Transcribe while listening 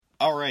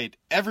All right,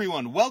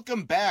 everyone,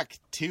 welcome back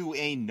to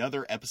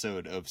another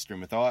episode of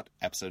Stream of Thought,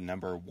 episode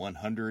number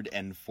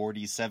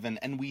 147,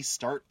 and we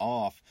start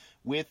off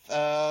with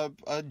a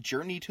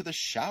journey to the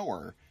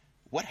shower.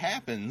 What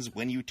happens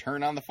when you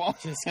turn on the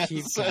faucet? Just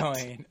keep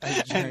going.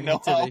 A journey and no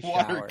to the hot shower.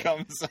 water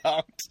comes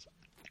out.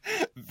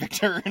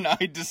 Victor and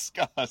I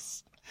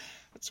discuss.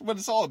 That's what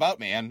it's all about,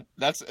 man.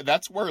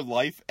 That's where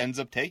life ends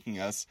up taking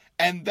us.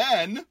 And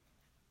then,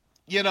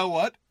 you know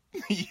what?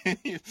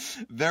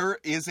 There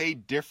is a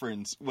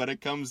difference when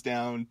it comes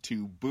down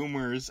to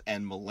boomers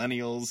and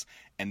millennials,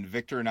 and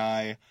Victor and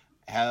I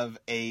have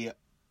a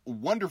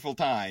wonderful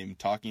time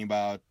talking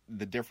about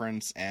the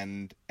difference,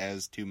 and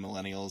as two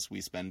millennials,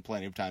 we spend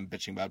plenty of time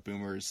bitching about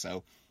boomers,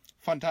 so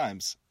fun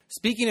times.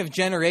 Speaking of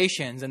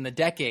generations and the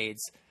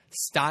decades,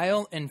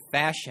 style and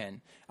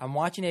fashion, I'm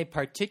watching a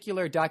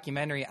particular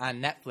documentary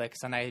on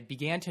Netflix, and I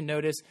began to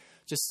notice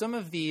just some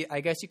of the,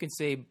 I guess you could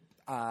say,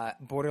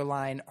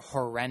 borderline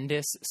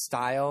horrendous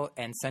style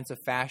and sense of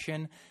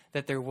fashion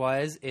that there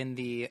was in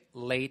the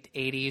late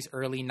 80s,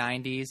 early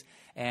 90s.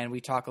 And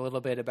we talk a little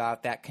bit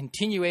about that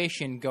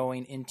continuation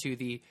going into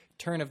the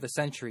turn of the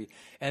century.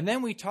 And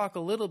then we talk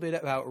a little bit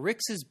about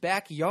Rick's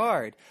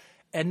backyard,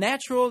 a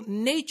natural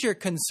nature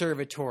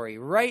conservatory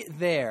right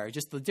there.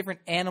 Just the different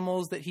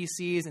animals that he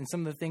sees and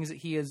some of the things that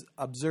he has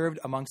observed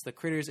amongst the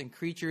critters and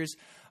creatures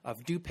of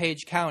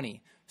DuPage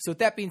County. So with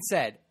that being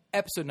said,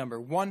 episode number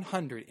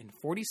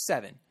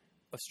 147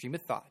 of Stream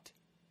of Thought.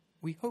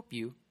 We hope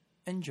you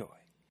enjoy.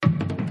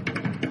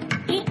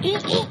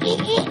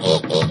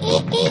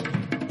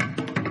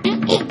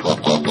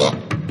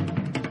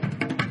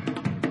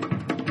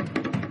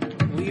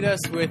 Lead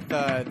us with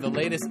the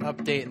latest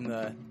update in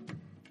the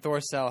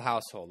Thorcell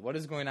household. What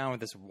is going on with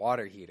this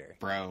water heater?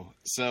 Bro,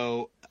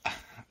 so,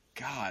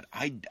 God,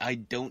 I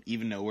don't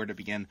even know where to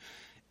begin.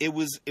 It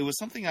was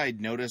something I had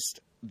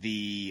noticed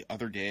the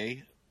other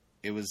day.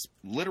 It was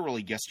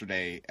literally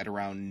yesterday at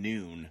around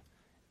noon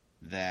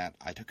that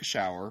I took a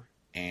shower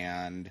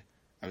and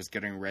I was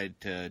getting ready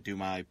to do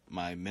my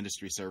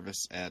ministry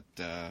service at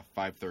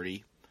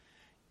 5:30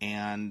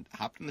 and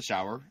hopped in the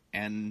shower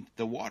and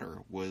the water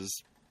was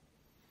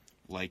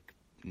like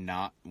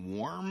not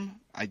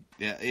warm.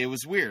 It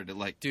was weird.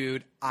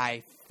 Dude,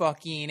 I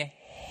fucking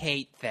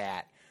hate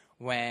that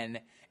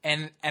when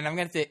and I'm going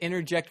to have to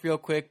interject real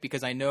quick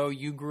because I know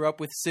you grew up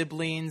with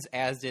siblings,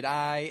 as did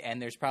I,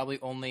 and there's probably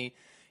only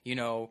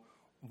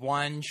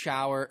one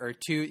shower or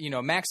two,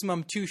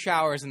 maximum 2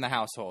 showers in the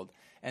household.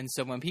 And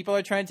so when people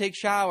are trying to take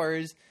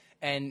showers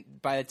and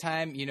by the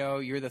time,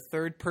 you're the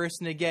third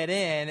person to get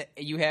in,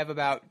 you have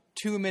about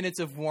 2 minutes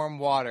of warm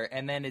water.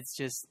 And then it's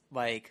just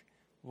like,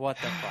 what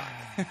the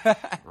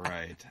fuck?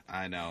 Right.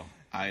 I know.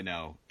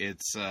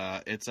 It's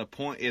a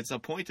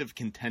point of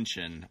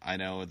contention. I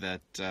know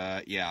that,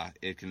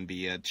 it can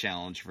be a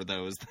challenge for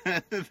those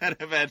that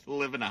have had to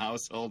live in a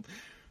household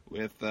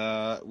with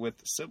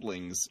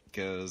siblings,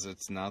 because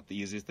it's not the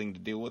easiest thing to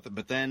deal with.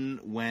 But then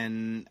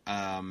when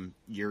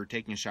you're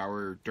taking a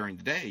shower during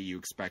the day, you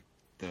expect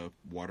the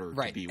water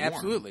to be warm.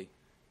 Absolutely.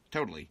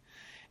 Totally.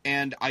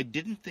 And I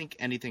didn't think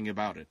anything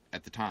about it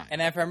at the time. And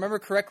if I remember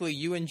correctly,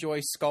 you enjoy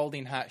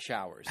scalding hot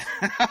showers.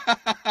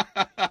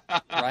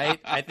 Right?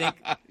 I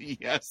think.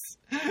 Yes.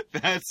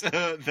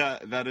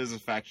 That is a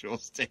factual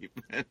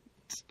statement.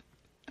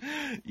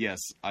 Yes,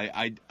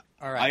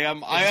 All right. I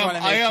just want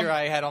to make sure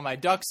I had all my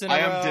ducks in a row.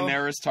 I am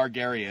Daenerys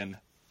Targaryen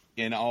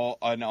in all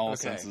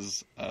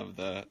senses of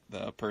the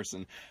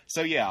person.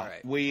 So yeah,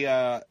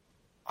 right.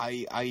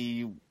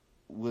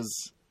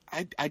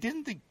 I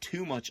didn't think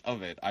too much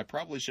of it. I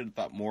probably should have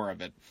thought more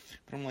of it.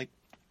 But I'm like,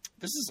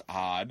 this is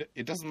odd.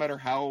 It doesn't matter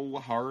how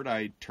hard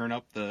I turn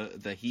up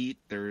the heat.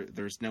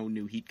 There's no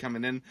new heat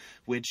coming in,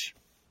 which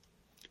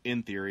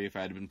in theory, if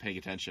I had been paying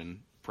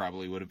attention,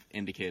 probably would have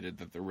indicated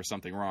that there was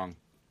something wrong.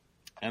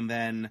 And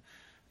then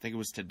I think it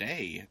was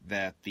today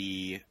that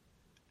the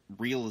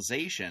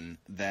realization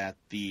that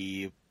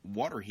the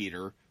water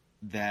heater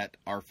that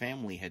our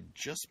family had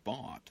just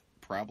bought,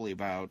 probably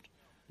about...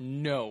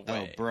 No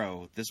way. Oh,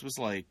 bro, this was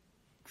like...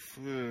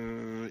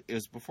 It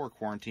was before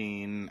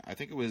quarantine. I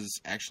think it was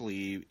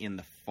actually in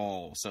the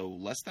fall, so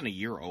less than a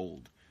year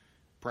old.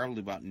 Probably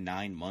about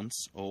 9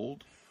 months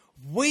old.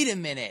 Wait a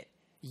minute.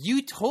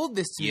 You told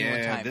this to me one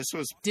time. Yeah, this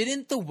was...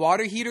 Didn't the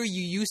water heater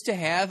you used to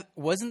have,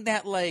 wasn't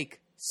that like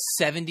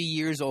 70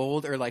 years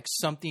old or like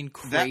something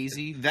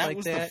crazy that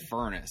was the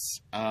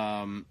furnace.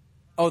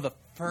 Oh, the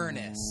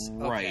furnace.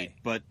 Right, okay.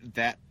 But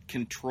that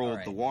controlled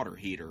the water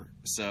heater.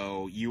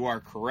 So you are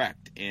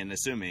correct in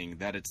assuming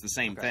that it's the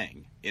same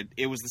thing.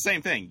 It was the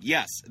same thing.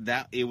 Yes,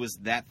 it was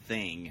that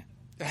thing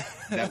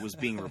that was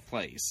being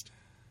replaced.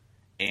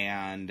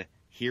 And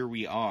here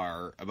we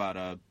are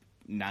about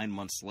 9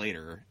 months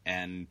later,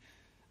 and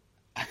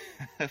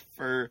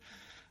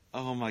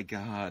oh my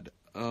god,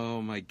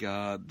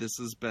 this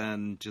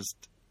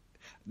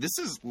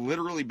has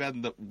literally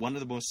been one of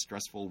the most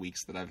stressful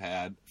weeks that I've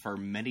had for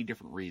many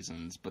different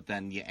reasons. But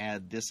then you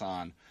add this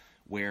on,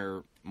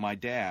 where my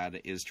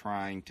dad is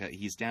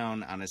he's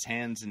down on his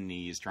hands and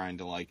knees trying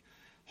to like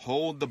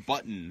hold the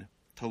button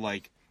to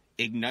like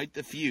ignite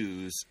the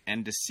fuse,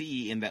 and to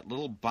see in that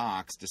little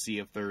box to see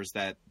if there's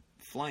that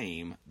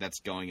flame that's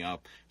going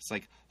up. It's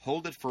like,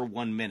 hold it for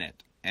 1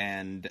 minute.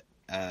 And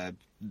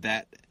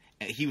that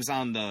he was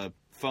on the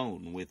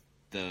phone with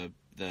the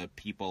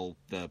people,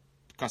 the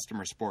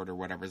customer support or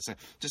whatever. It's like,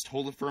 just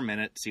hold it for a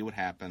minute, see what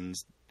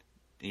happens.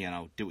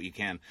 Do what you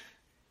can.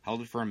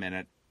 Held it for a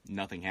minute.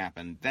 Nothing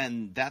happened.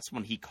 Then that's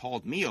when he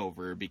called me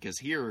over, because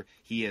here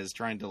he is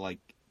trying to like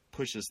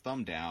push his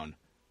thumb down.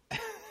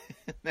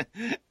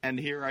 And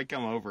here I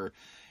come over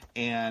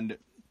and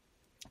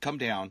come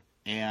down,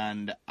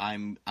 and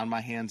I'm on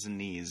my hands and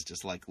knees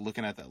just like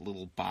looking at that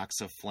little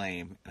box of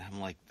flame, and I'm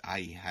like,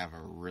 I have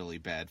a really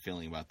bad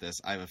feeling about this.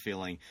 I have a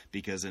feeling,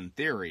 because in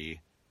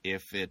theory,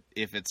 if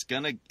it's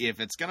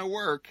gonna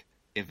work,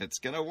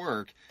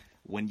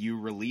 when you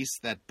release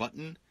that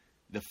button,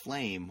 the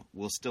flame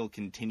will still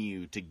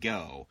continue to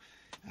go.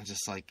 I'm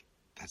just like,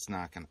 that's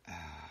not gonna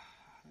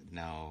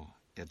no,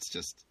 it's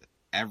just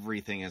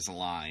everything is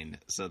aligned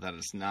so that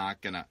it's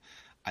not gonna,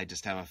 I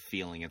just have a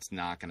feeling it's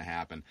not gonna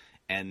happen.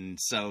 And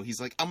so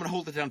he's like, I'm gonna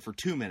hold it down for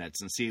 2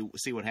 minutes and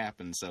see what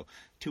happens. So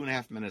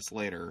 2.5 minutes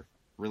later,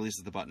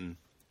 releases the button.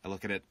 I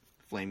look at it,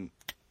 flame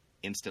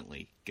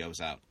instantly goes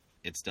out.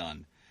 It's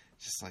done.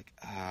 Just like,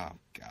 oh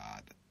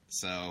God.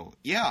 So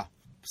yeah.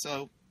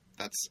 So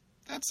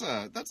that's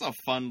a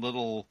fun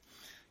little,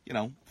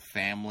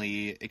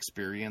 family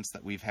experience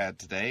that we've had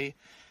today.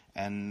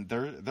 And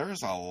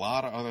there's a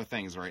lot of other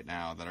things right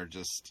now that are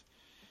just,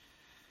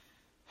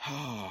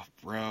 oh,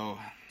 bro.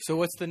 So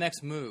what's the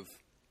next move?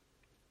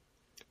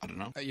 I don't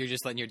know. You're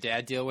just letting your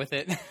dad deal with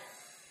it?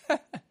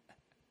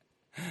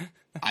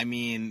 I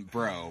mean,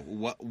 bro,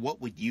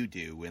 what would you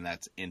do in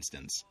that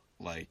instance?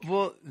 Like,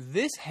 well,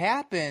 this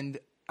happened.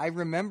 I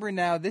remember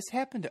now. This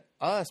happened to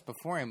us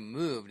before I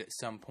moved. At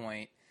some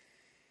point,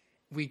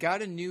 we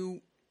got a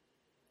new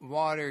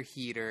water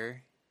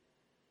heater,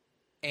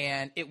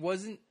 and it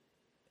wasn't.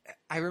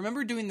 I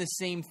remember doing the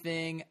same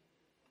thing,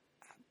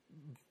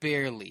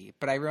 barely,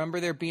 but I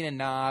remember there being a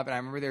knob, and I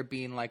remember there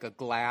being like a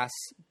glass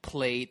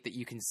plate that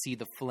you can see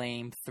the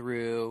flame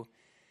through.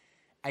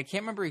 I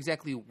can't remember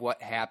exactly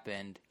what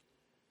happened.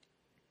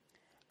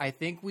 I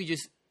think we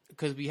just,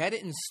 because we had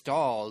it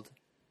installed,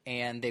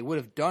 and they would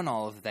have done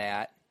all of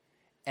that,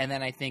 and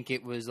then I think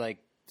it was like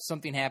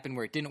something happened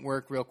where it didn't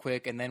work real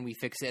quick, and then we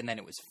fixed it, and then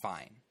it was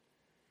fine.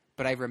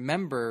 But I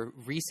remember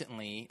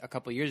recently, a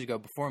couple of years ago,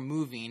 before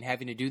moving,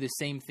 having to do the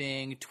same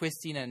thing,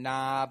 twisting a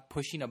knob,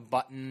 pushing a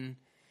button,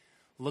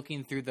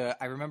 looking through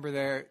I remember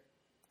there,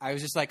 I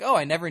was just like, oh,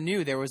 I never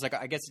knew there was like,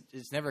 I guess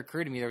it's never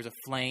occurred to me there was a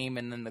flame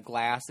and then the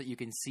glass that you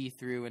can see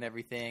through and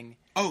everything.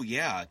 Oh,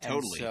 yeah,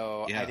 totally. And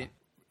so yeah.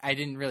 I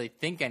didn't really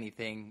think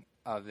anything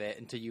of it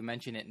until you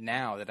mention it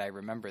now that I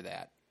remember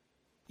that.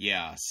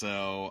 Yeah,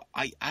 so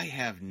I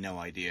have no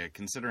idea,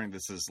 considering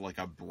this is like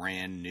a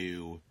brand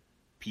new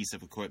piece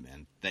of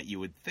equipment that you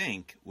would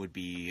think would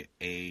be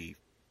a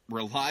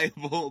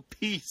reliable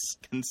piece,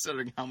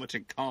 considering how much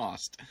it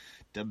cost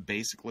to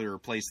basically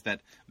replace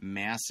that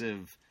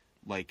massive,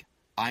 like,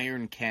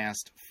 iron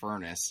cast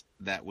furnace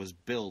that was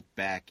built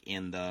back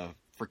in the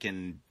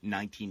frickin'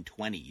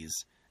 1920s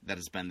that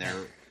has been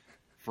there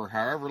for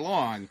however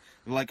long.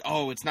 Like,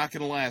 oh, it's not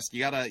gonna last. You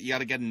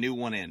gotta get a new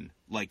one in.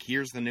 Like,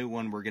 here's the new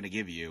one we're gonna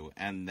give you,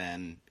 and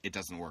then it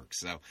doesn't work.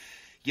 So,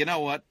 you know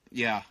what?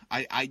 Yeah,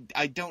 I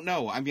don't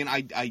know. I mean,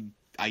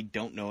 I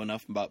don't know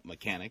enough about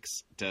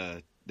mechanics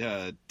to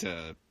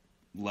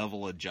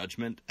level a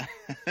judgment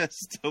as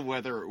to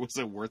whether it was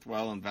a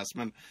worthwhile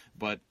investment.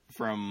 But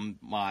from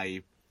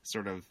my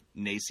sort of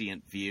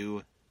nascent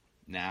view,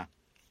 nah,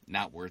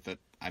 not worth it.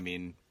 I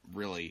mean,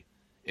 really,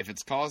 if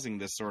it's causing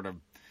this sort of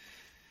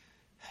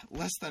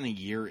less than a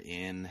year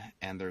in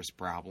and there's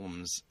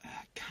problems,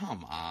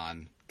 come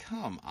on.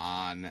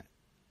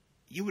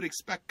 You would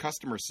expect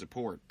customer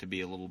support to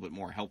be a little bit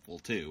more helpful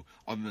too,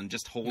 other than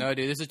just hold. No,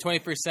 dude, this is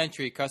 21st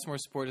century. Customer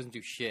support doesn't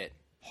do shit.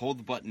 Hold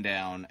the button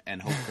down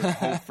and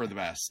hope for the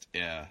best.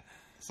 Yeah,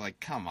 it's like,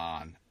 come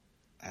on.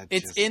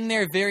 It's in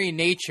their very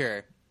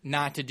nature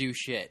not to do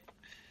shit.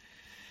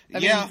 I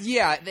mean,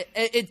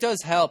 it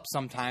does help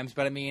sometimes,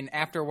 but I mean,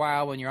 after a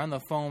while, when you're on the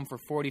phone for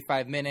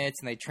 45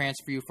 minutes and they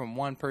transfer you from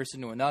one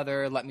person to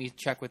another, let me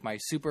check with my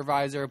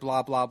supervisor,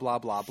 blah, blah, blah,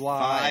 blah,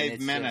 blah.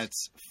 5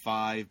 minutes.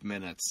 5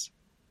 minutes.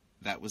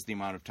 That was the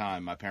amount of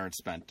time my parents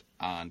spent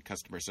on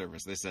customer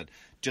service. They said,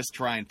 just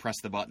try and press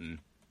the button.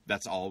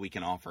 That's all we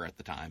can offer at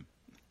the time.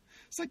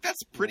 It's like,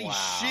 that's pretty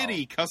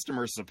shitty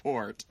customer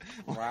support.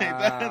 Wow. Like,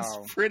 that's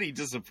pretty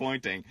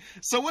disappointing.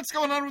 So what's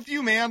going on with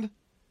you, man?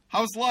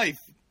 How's life?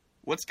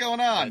 What's going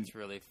on? That's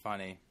really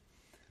funny.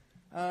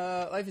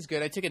 Life is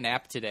good. I took a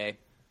nap today.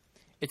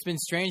 It's been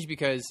strange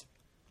because,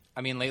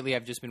 I mean, lately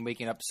I've just been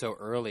waking up so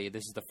early.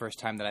 This is the first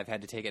time that I've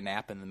had to take a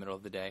nap in the middle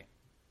of the day.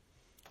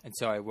 And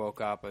so I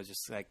woke up. I was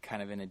just like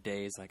kind of in a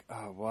daze, like,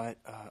 oh, what?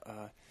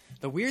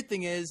 The weird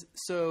thing is,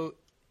 so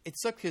it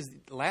sucked because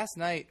last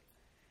night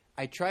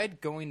I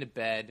tried going to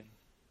bed.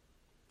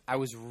 I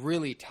was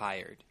really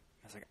tired.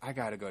 I was like, I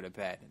got to go to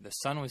bed. The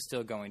sun was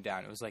still going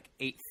down. It was like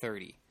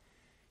 8:30.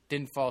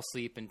 didn't fall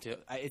asleep until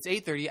it's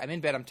 8:30. I'm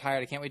in bed. I'm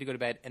tired. I can't wait to go to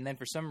bed. And then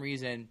for some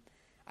reason,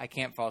 I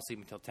can't fall asleep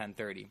until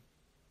 10:30.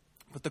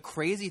 But the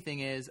crazy thing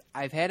is,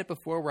 I've had it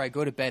before where I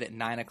go to bed at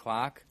 9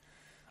 o'clock.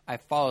 I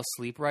fall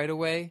asleep right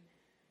away.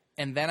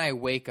 And then I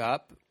wake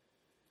up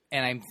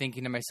and I'm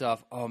thinking to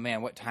myself, oh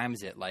man, what time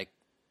is it? Like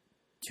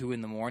 2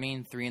 in the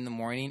morning, 3 in the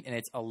morning, and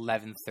it's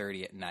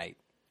 11:30 at night.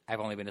 I've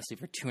only been asleep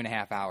for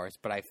 2.5 hours,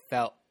 but I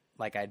felt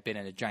like I'd been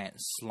in a giant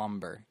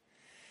slumber.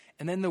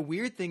 And then the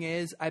weird thing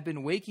is, I've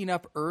been waking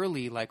up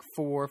early, like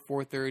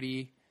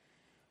 4:30,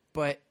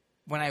 but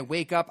when I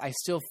wake up, I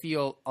still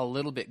feel a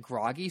little bit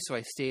groggy, so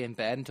I stay in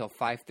bed until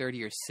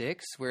 5:30 or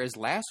 6, whereas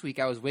last week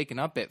I was waking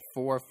up at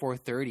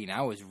 4:30, and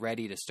I was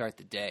ready to start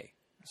the day.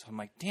 So I'm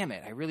like, damn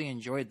it, I really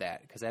enjoyed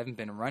that, because I haven't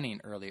been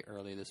running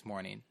early this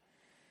morning.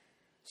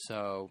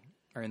 So,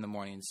 or in the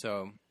morning,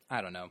 so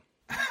I don't know.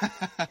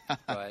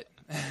 But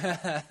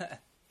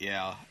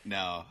yeah,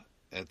 no,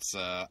 it's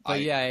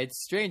but yeah,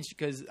 it's strange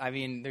because I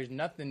mean, there's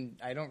nothing.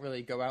 I don't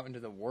really go out into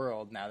the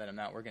world now that I'm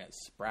not working at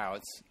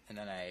Sprouts, and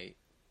then I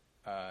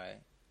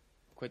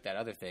quit that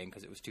other thing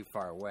because it was too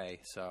far away.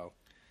 So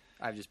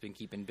I've just been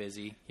keeping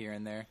busy here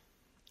and there.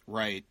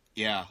 Right.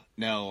 Yeah.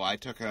 No, I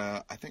think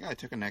I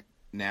took a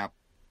nap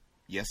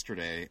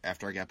yesterday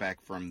after I got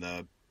back from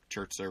the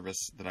church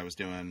service that I was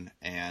doing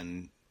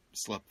and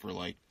slept for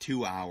like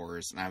 2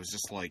 hours, and I was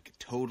just like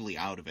totally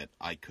out of it.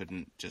 I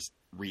couldn't just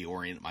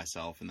reorient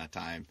myself in that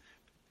time.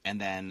 And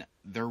then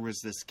there was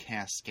this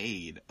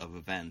cascade of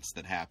events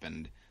that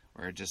happened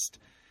where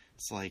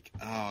it's like,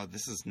 oh,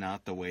 this is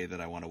not the way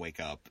that I want to wake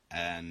up.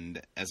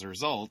 And as a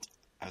result,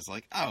 I was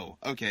like, oh,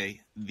 okay,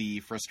 the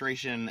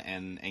frustration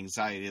and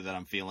anxiety that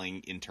I'm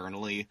feeling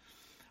internally,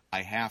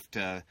 I have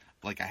to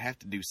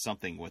do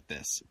something with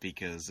this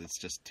because it's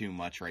just too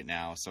much right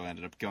now. So I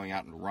ended up going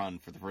out and run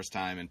for the first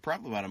time in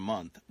probably about a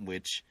month,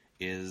 which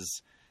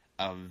is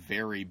a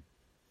very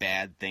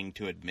bad thing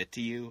to admit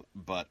to you,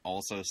 but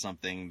also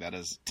something that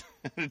is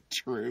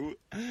true.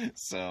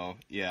 So,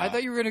 yeah. I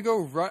thought you were going to go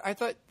run. I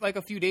thought like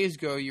a few days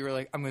ago you were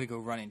like, I'm going to go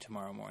running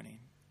tomorrow morning.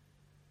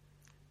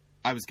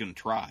 I was going to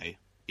try.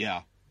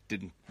 Yeah.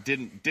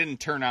 Didn't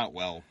turn out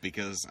well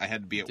because I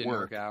had to be at Didn't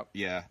work. work out.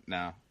 Yeah,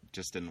 no,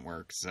 just didn't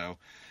work. So,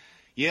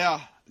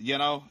 yeah,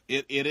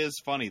 it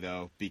is funny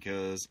though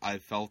because I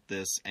felt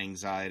this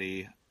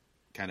anxiety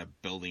kind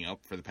of building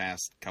up for the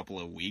past couple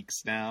of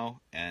weeks now,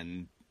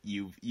 and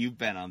you've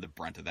been on the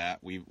brunt of that.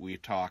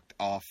 We've talked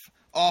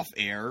off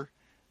air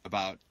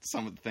about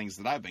some of the things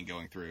that I've been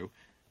going through,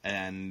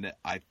 and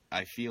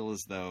I feel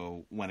as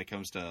though when it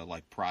comes to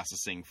like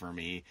processing for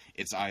me,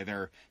 it's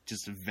either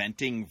just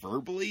venting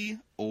verbally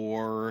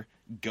or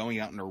going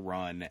out on a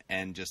run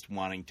and just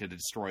wanting to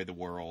destroy the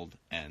world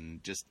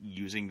and just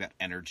using that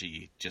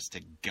energy just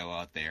to go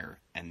out there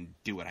and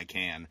do what I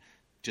can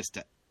just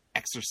to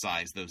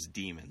exercise those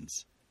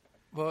demons.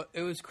 Well,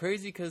 it was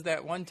crazy because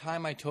that one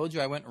time I told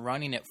you I went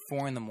running at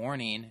 4 in the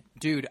morning.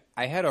 Dude,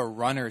 I had a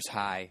runner's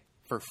high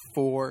for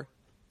 4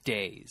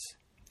 days.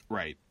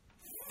 Right.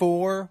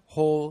 4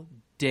 whole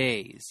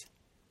days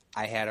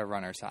I had a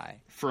runner's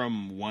high.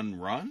 From one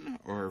run?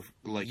 Or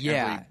like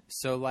yeah.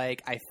 So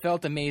like I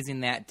felt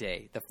amazing that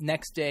day. The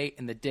next day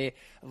and the day,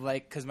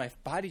 like, because my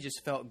body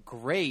just felt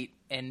great,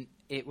 and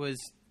it was,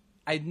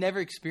 I'd never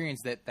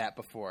experienced that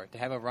before, to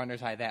have a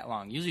runner's high that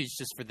long. Usually it's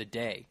just for the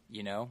day,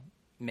 you know?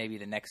 Maybe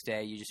the next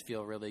day you just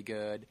feel really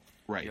good.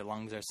 Right. Your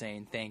lungs are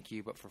saying thank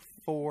you. But for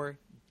 4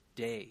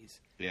 days.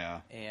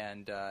 Yeah.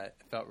 And it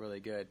felt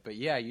really good. But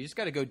yeah, you just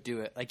got to go do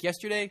it. Like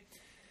yesterday,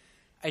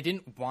 I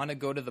didn't want to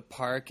go to the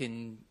park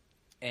and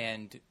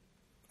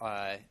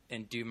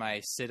do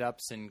my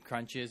sit-ups and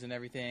crunches and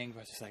everything. I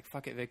was just like,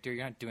 fuck it, Victor.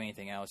 You're not doing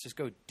anything else. Just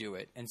go do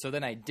it. And so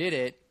then I did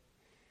it.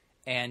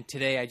 And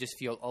today I just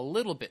feel a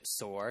little bit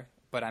sore.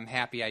 But I'm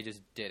happy I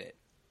just did it.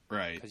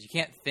 Right. Because you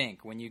can't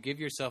think. When you give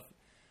yourself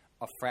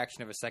a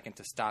fraction of a second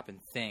to stop and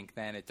think,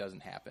 then it doesn't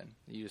happen.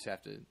 You just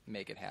have to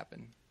make it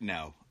happen.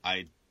 No,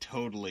 I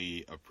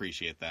totally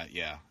appreciate that.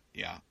 Yeah.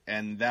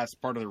 And that's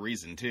part of the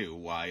reason too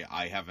why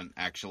I haven't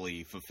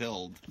actually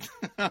fulfilled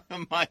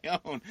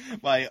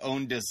my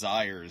own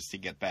desires to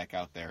get back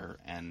out there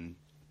and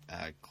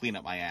clean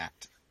up my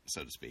act,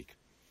 so to speak.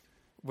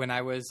 When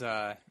I was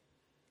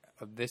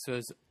this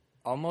was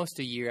almost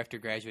a year after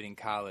graduating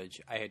college,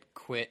 I had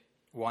quit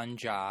one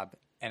job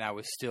and I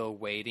was still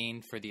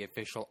waiting for the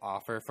official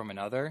offer from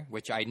another,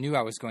 which I knew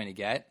I was going to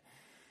get,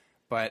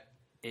 but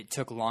it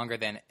took longer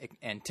than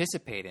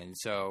anticipated.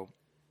 So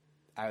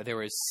there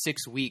was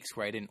 6 weeks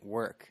where I didn't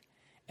work.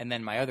 And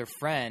then my other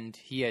friend,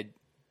 he had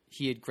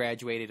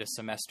graduated a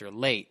semester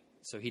late,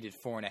 so he did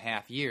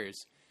 4.5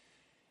 years.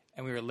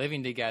 And we were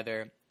living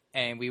together,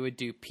 and we would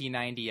do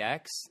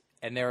P90X,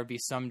 and there would be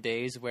some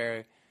days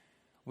where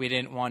we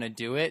didn't want to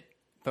do it,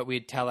 but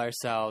we'd tell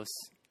ourselves,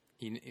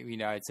 you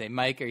know, I'd say,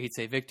 Mike, or he'd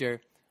say, Victor,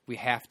 we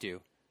have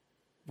to.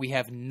 We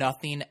have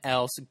nothing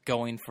else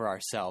going for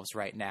ourselves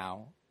right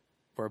now.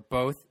 We're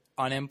both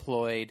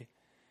unemployed.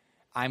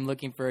 I'm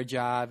looking for a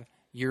job.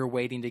 You're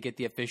waiting to get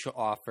the official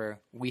offer.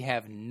 We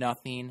have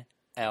nothing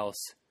else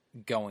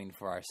going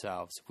for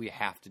ourselves. We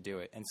have to do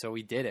it. And so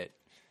we did it.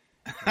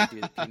 do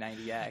the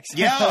P90X.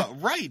 Yeah,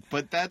 right.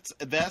 But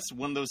that's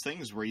one of those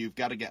things where you've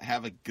got to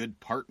have a good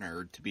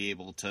partner to be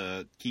able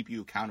to keep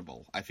you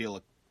accountable. I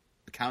feel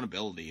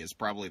accountability is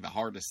probably the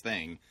hardest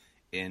thing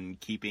in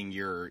keeping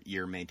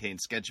your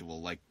maintained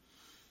schedule. Like,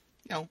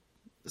 you know,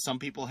 some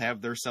people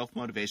have their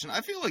self-motivation.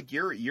 I feel like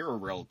you're a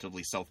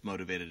relatively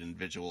self-motivated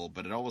individual,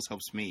 but it always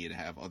helps me to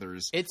have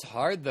others. It's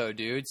hard though,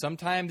 dude.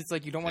 Sometimes it's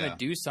like you don't want to Yeah.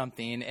 do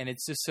something, and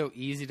it's just so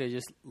easy to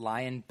just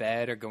lie in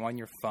bed or go on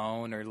your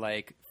phone or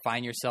like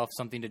find yourself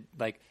something to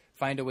like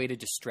find a way to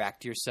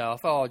distract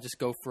yourself. Oh, I'll just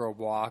go for a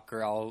walk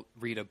or I'll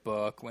read a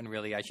book when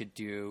really I should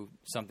do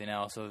something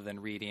else other than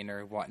reading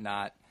or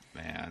whatnot.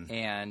 Man.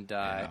 And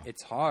Yeah.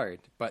 it's hard,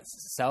 but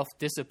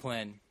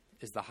self-discipline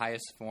is the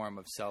highest form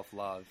of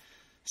self-love.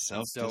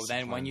 So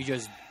then when you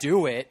just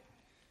do it,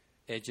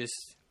 it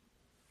just,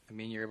 I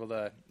mean, you're able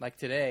to, like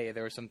today,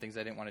 there were some things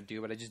I didn't want to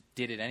do, but I just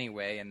did it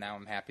anyway, and now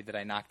I'm happy that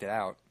I knocked it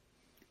out.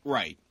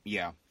 Right,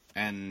 yeah.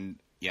 And,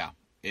 yeah,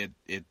 it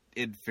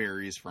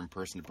varies from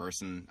person to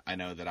person. I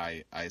know that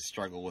I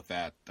struggle with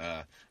that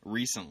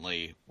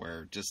recently,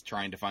 where just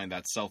trying to find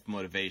that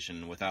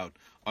self-motivation without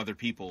other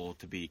people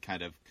to be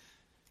kind of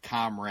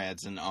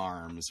comrades in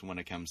arms when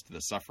it comes to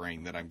the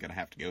suffering that I'm going to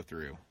have to go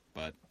through.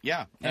 But,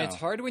 yeah. And it's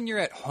hard when you're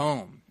at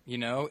home, you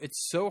know?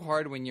 It's so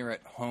hard when you're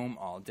at home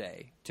all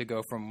day to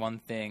go from one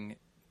thing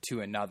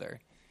to another.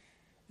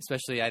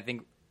 Especially, I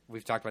think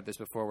we've talked about this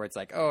before, where it's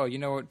like, oh, you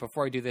know what?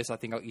 Before I do this, I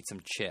think I'll eat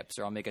some chips,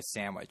 or I'll make a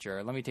sandwich,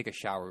 or let me take a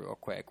shower real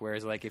quick.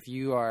 Whereas, like, if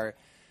you are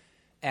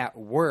at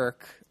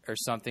work or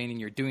something and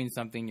you're doing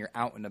something, you're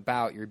out and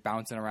about, you're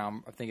bouncing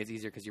around. I think it's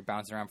easier because you're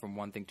bouncing around from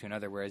one thing to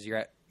another. Whereas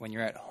when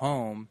you're at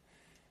home,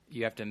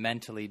 you have to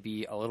mentally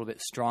be a little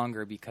bit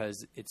stronger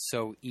because it's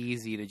so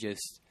easy to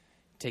just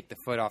take the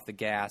foot off the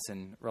gas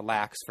and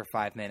relax for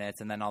 5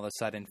 minutes, and then all of a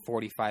sudden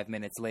 45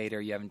 minutes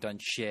later you haven't done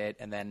shit,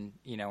 and then,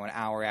 you know, an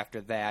hour after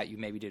that you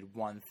maybe did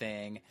one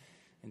thing.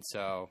 And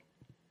so,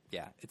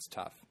 yeah, it's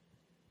tough.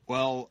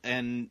 Well,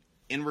 and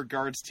in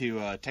regards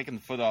to taking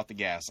the foot off the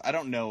gas, I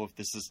don't know if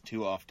this is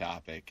too off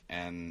topic,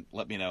 and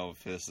let me know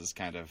if this is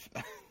kind of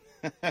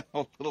a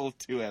little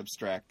too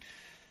abstract.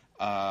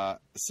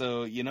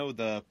 So, you know,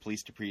 the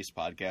Police to Priest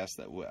podcast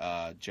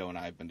that Joe and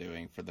I have been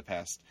doing for the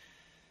past...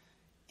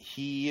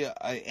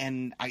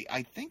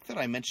 I think that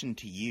I mentioned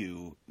to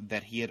you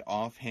that he had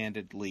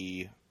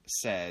offhandedly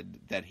said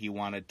that he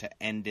wanted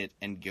to end it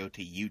and go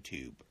to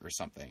YouTube or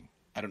something.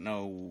 I don't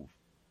know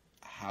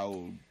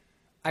how...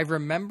 I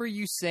remember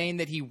you saying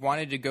that he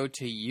wanted to go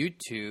to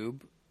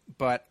YouTube,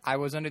 but I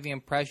was under the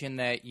impression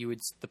that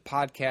the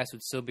podcast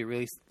would still be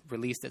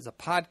released as a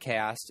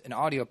podcast, an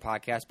audio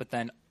podcast, but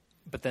then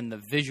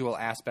the visual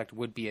aspect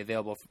would be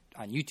available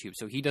on YouTube.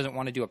 So he doesn't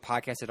want to do a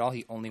podcast at all.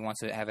 He only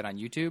wants to have it on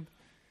YouTube.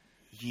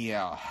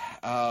 Yeah.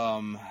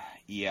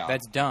 Yeah.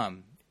 That's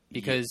dumb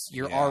because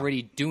you're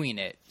already doing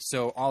it.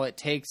 So all it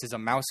takes is a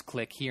mouse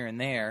click here and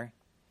there,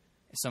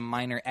 some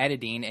minor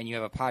editing, and you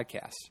have a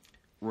podcast.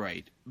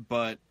 Right.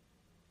 But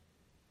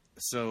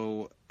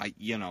so I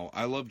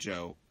love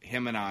Joe.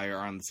 Him and I are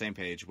on the same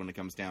page when it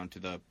comes down to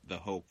the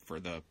hope for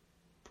the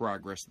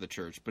progress of the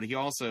church. But he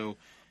also,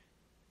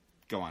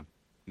 go on.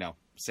 No.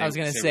 I was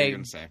going to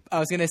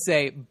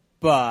say,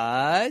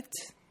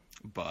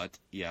 but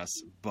yes,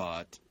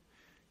 but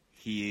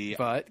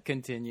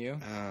continue.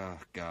 Oh,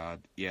 God.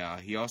 Yeah,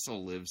 he also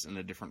lives in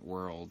a different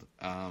world,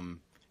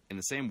 in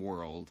the same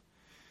world,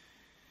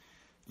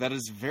 that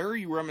is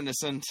very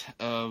reminiscent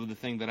of the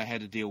thing that I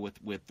had to deal with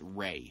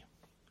Ray,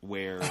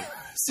 where... I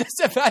was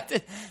just about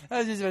to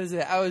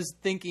say, I was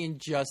thinking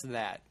just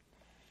that.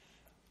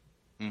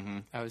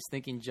 Mm-hmm. I was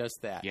thinking just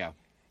that. Yeah.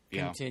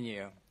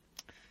 Continue.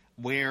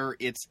 Where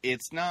it's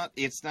not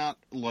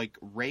like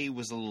Ray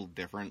was a little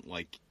different.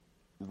 Like,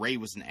 Ray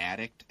was an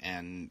addict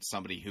and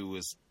somebody who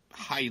was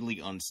highly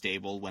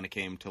unstable when it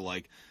came to,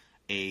 like,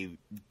 a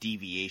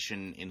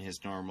deviation in his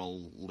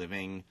normal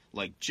living.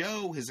 Like,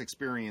 Joe has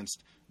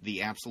experienced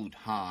the absolute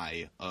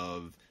high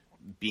of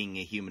being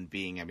a human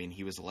being. I mean,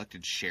 he was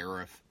elected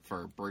sheriff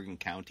for Bergen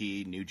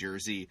County, New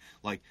Jersey.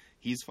 Like,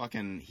 he's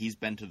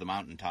been to the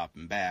mountaintop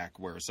and back,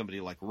 where somebody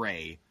like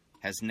Ray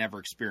has never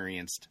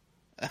experienced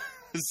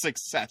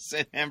success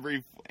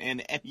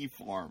in any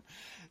form.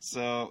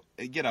 So,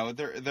 you know,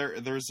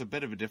 there's a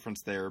bit of a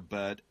difference there,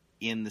 but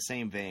in the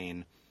same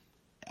vein,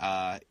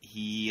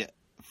 it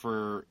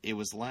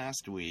was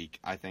last week,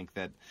 I think,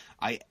 that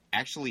I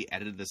actually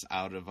edited this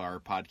out of our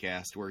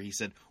podcast, where he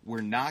said,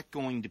 we're not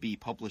going to be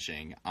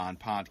publishing on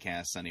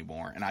podcasts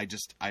anymore. And I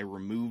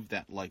removed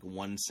that, like,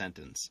 one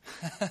sentence.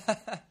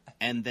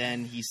 And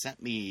then he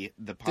sent me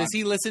the podcast. Does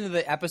he listen to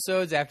the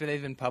episodes after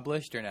they've been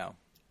published or no?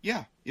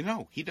 Yeah,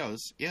 he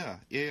does. Yeah.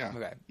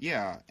 Okay.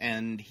 Yeah,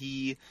 and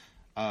he,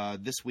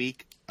 this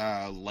week,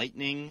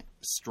 lightning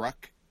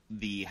struck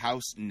the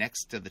house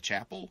next to the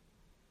chapel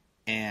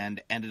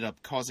and ended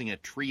up causing a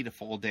tree to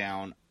fall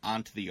down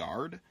onto the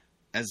yard,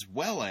 as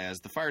well as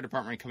the fire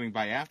department coming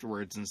by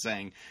afterwards and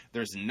saying,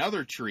 there's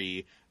another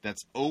tree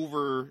that's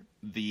over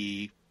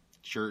the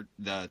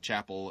the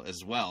chapel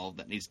as well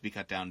that needs to be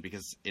cut down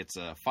because it's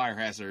a fire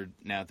hazard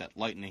now that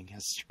lightning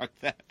has struck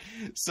that.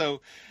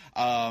 So,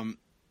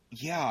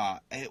 yeah,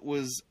 it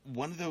was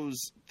one of those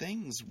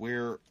things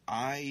where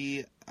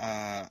I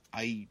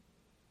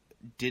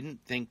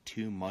didn't think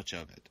too much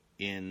of it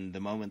in the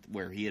moment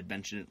where he had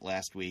mentioned it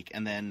last week,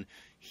 and then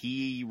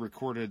he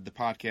recorded the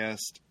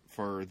podcast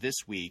for this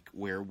week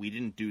where we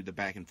didn't do the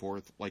back and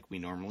forth like we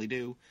normally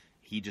do.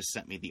 He just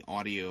sent me the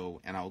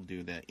audio, and I'll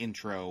do the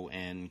intro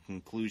and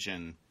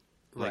conclusion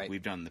like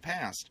we've done in the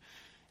past.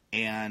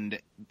 And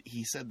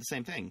he said the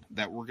same thing,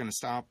 that we're going to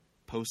stop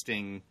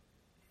posting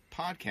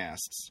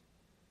podcasts.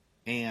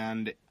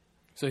 And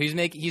so he's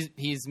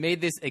made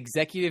this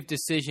executive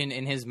decision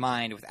in his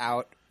mind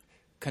without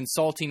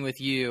consulting with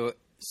you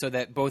so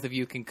that both of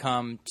you can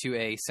come to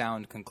a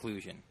sound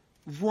conclusion.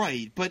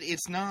 Right, but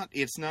it's not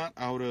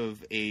out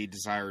of a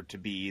desire to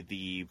be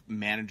the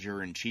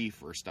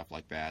manager-in-chief or stuff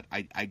like that.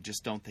 I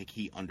just don't think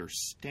he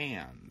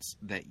understands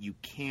that you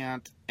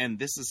can't, and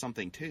this is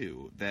something,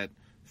 too, that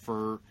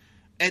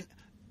and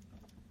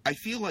I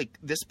feel like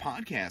this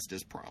podcast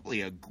is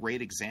probably a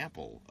great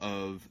example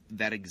of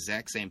that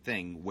exact same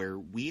thing, where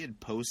we had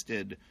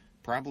posted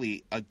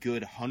probably a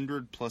good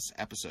 100-plus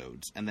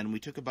episodes, and then we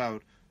took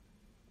about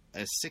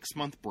a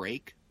 6-month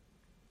break,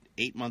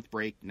 8-month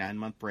break,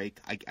 9-month break.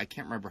 I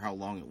can't remember how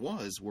long it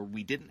was, where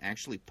we didn't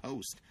actually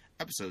post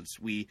episodes.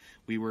 We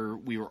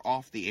were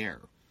off the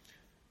air.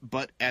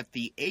 But at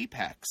the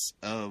apex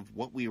of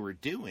what we were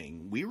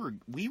doing, we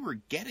were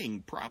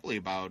getting probably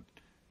about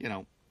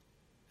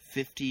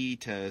 50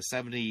 to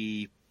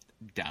 70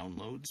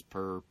 downloads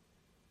per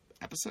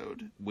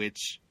episode,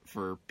 which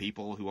for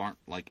people who aren't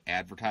like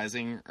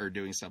advertising or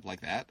doing stuff like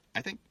that,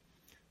 I think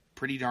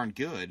pretty darn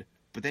good.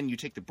 But then you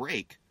take the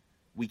break,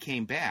 we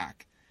came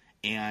back,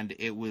 and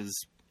it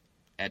was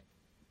at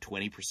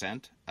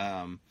 20%.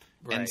 Right.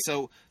 And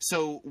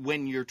so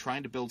when you're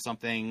trying to build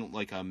something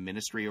like a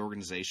ministry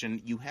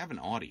organization, you have an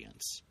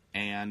audience.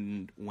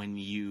 And when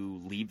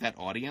you leave that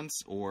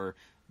audience or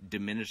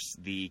diminish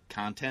the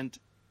content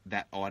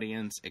that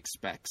audience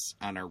expects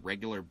on a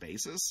regular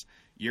basis,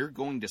 you're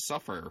going to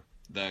suffer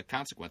the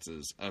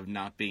consequences of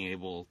not being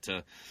able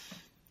to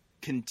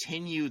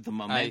continue the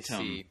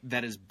momentum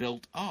that is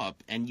built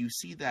up. And you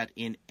see that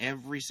in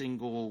every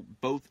single,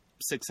 both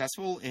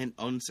successful and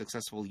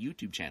unsuccessful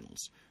YouTube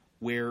channels,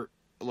 where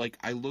like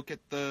I look at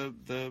the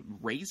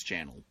Ray's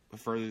channel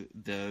for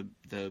the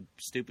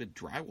stupid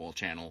drywall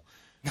channel.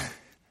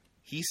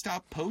 He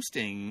stopped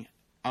posting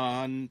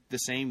on the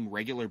same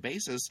regular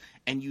basis,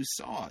 and you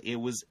saw it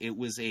was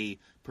a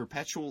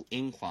perpetual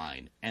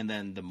incline, and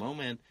then the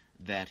moment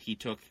that he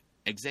took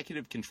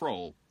executive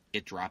control,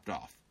 it dropped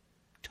off.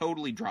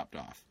 Totally dropped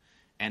off.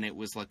 And it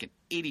was like an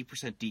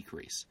 80%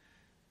 decrease.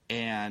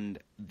 And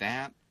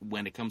that,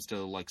 when it comes to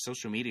like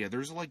social media,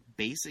 there's like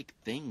basic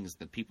things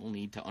that people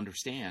need to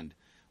understand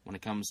when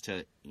it comes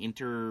to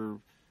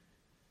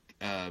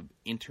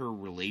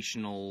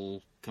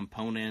interrelational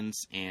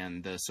components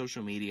and the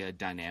social media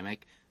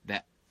dynamic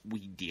that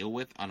we deal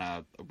with on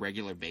a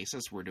regular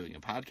basis. We're doing a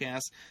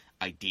podcast.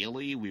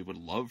 Ideally, we would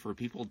love for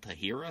people to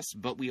hear us,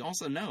 but we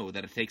also know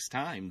that it takes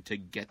time to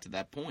get to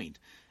that point,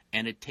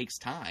 and it takes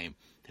time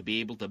to be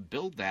able to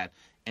build that.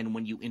 And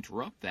when you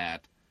interrupt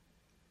that,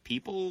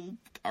 people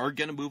are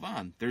going to move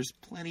on. There's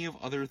plenty of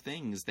other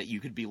things that you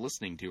could be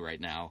listening to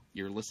right now.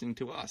 You're listening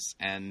to us,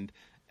 and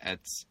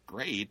it's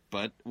great,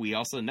 but we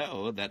also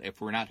know that if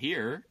we're not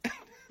here,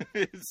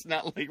 it's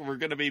not like we're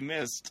going to be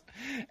missed.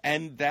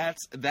 And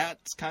that's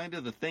kind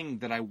of the thing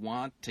that I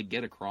want to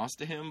get across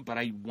to him, but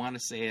I want to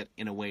say it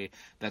in a way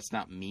that's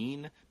not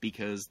mean,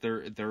 because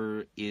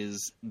there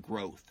is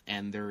growth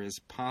and there is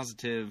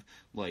positive,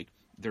 like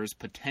there's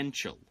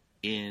potential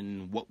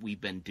in what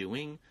we've been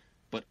doing,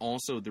 but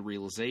also the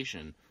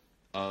realization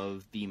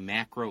of the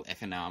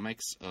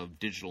macroeconomics of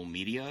digital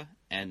media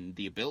and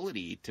the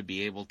ability to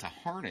be able to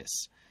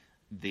harness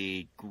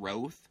the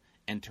growth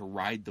and to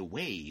ride the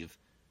wave,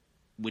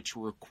 which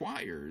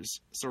requires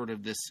sort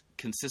of this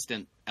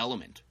consistent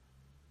element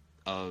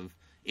of,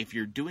 if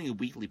you're doing a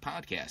weekly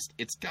podcast,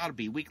 it's got to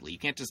be weekly. You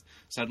can't just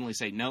suddenly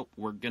say, nope,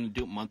 we're going to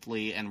do it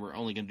monthly and we're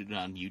only going to do it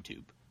on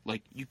YouTube.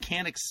 Like, you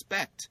can't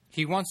expect.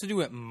 He wants to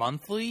do it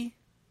monthly?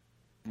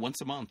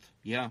 Once a month,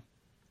 yeah.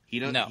 He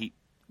doesn't. No.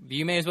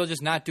 You may as well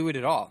just not do it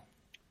at all.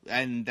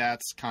 And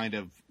that's kind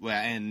of,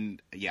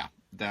 and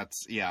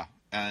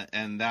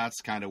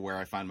that's kind of where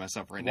I find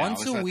myself right now.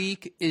 Once a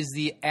week is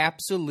the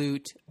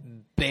absolute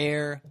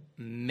bare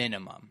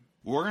minimum.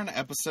 We're on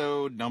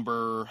episode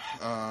number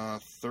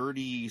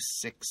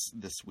 36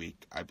 this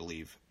week, I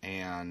believe.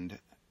 And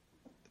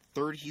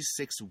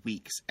 36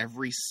 weeks,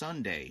 every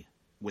Sunday,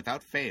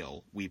 without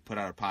fail, we put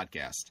out a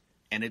podcast.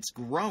 And it's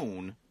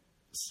grown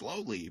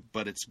slowly,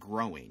 but it's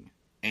growing.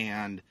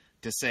 And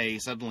to say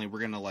suddenly we're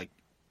going to, like,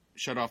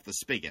 shut off the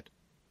spigot,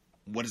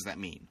 what does that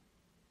mean?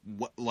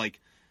 What,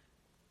 like,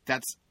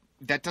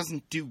 that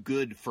doesn't do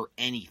good for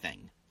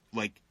anything.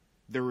 Like,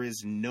 there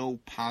is no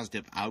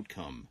positive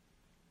outcome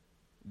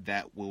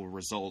that will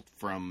result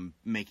from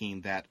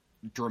making that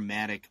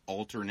dramatic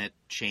alternate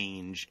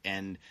change.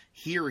 And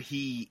here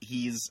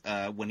he's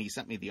when he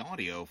sent me the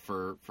audio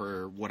for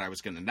what I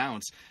was going to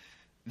announce,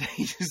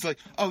 he's like,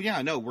 oh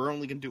yeah, no, we're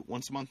only going to do it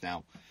once a month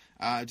now.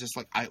 Just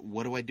like,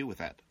 what do I do with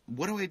that?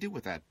 What do I do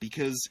with that?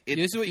 Because it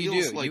Here's what you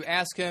do. like...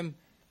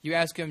 You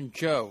ask him,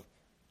 Joe,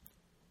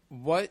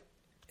 what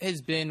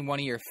has been one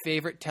of your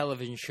favorite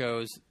television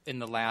shows in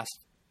the last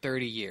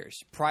 30 years?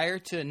 Prior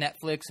to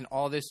Netflix and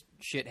all this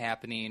shit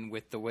happening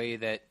with the way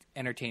that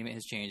entertainment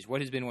has changed,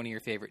 what has been one of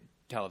your favorite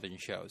television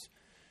shows?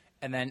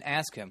 And then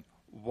ask him,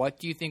 what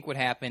do you think would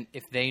happen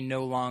if they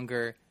no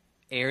longer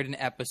aired an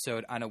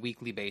episode on a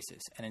weekly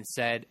basis and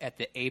instead at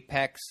the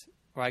apex?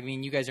 Well, I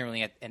mean, you guys are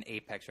really at an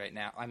apex right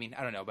now. I mean,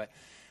 I don't know, but,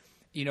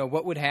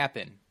 what would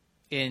happen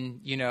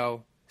in,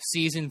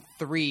 season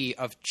 3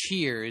 of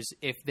Cheers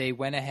if they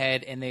went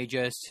ahead and they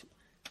just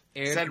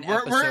aired an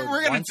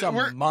episode once a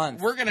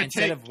month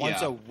instead of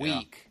once a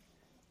week?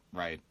 Yeah.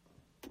 Right.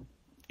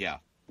 Yeah.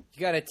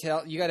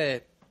 You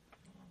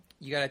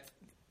gotta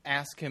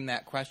ask him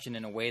that question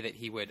in a way that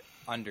he would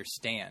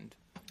understand.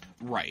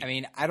 Right. I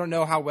mean, I don't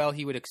know how well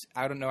he would.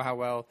 I don't know how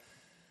well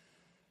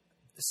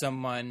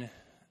someone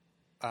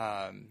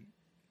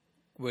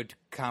would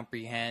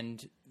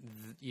comprehend.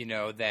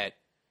 That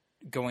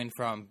going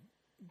from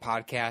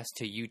podcast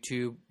to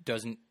YouTube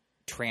doesn't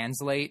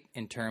translate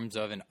in terms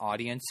of an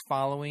audience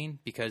following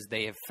because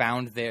they have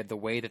found the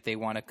way that they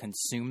want to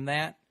consume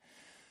that.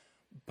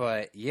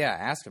 But yeah,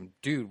 ask him,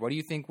 dude, what do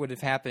you think would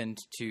have happened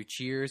to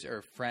Cheers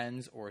or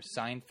Friends or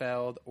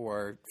Seinfeld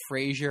or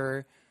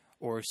Frasier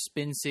or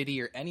Spin City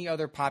or any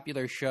other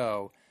popular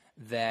show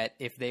that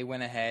if they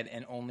went ahead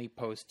and only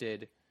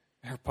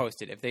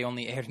if they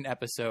only aired an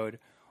episode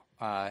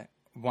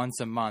once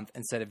a month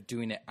instead of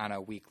doing it on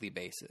a weekly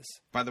basis?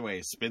 By the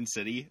way, Spin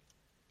City,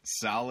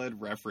 solid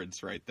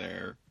reference right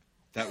there.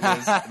 That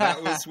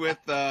was with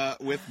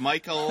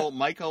Michael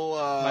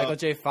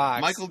J.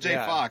 Fox. Michael J.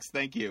 Fox,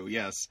 thank you.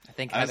 Yes. I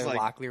think Heather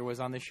Locklear was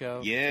on the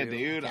show. Yeah, too.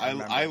 dude.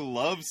 I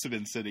love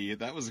Spin City.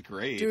 That was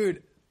great.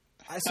 Dude,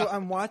 so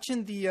I'm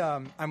watching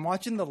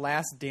the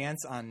Last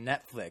Dance on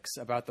Netflix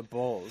about the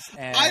Bulls,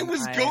 and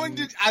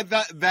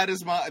that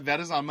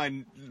is on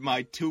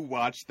my to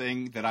watch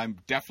thing that I'm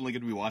definitely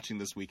going to be watching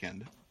this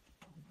weekend.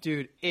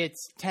 Dude,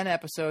 it's 10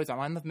 episodes. I'm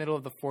on the middle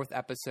of the 4th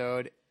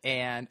episode,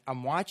 and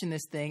I'm watching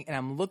this thing, and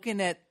I'm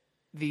looking at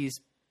these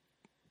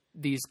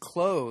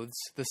clothes,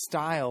 the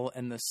style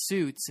and the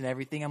suits and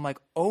everything. I'm like,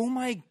 oh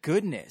my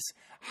goodness,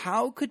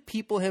 how could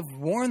people have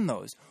worn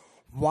those?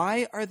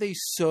 Why are they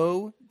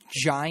so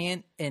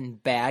giant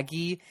and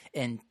baggy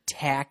and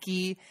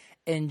tacky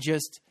and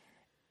just,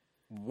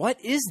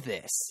 what is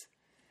this?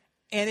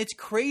 And it's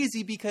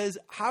crazy because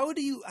how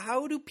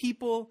do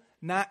people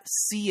not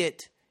see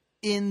it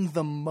in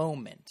the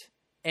moment?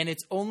 And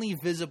it's only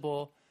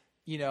visible,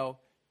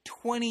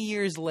 20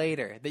 years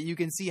later that you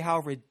can see how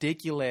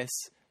ridiculous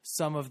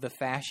some of the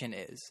fashion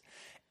is.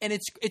 And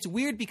it's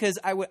weird because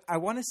I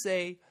want to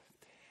say,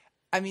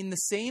 I mean, the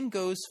same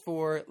goes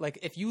for, like,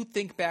 if you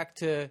think back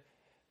to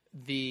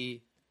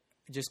the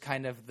just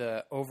kind of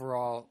the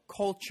overall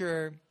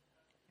culture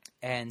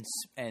and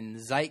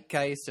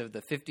zeitgeist of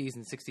the 50s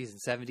and 60s and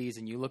 70s,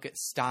 and you look at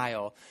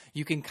style,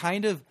 you can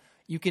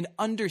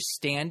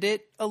understand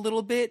it a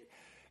little bit.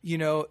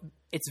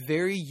 It's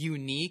very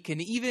unique. And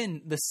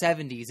even the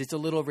 70s, it's a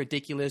little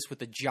ridiculous with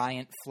the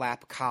giant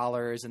flap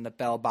collars and the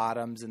bell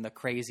bottoms and the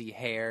crazy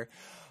hair.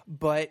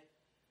 But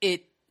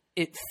it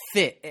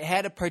fit. It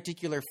had a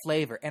particular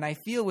flavor. And I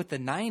feel with the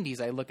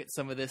 90s, I look at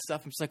some of this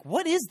stuff, I'm just like,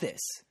 what is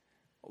this?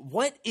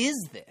 What is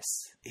this?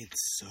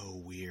 It's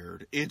so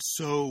weird. It's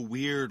so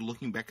weird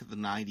looking back at the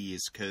 90s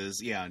because,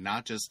 yeah,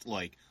 not just,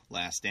 like,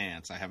 Last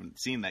Dance. I haven't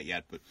seen that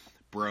yet, but,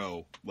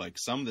 bro, like,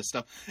 some of the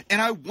stuff.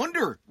 And I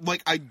wonder,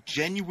 like, I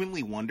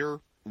genuinely wonder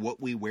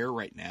what we wear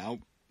right now.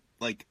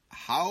 Like,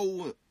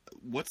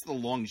 what's the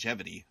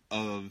longevity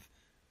of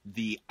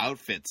the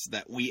outfits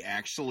that we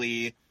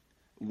actually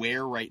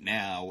wear right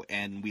now,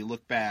 and we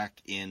look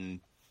back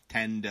in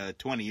 10 to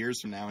 20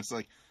 years from now, it's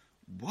like,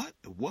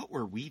 what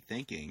were we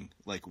thinking?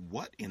 Like,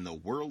 what in the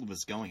world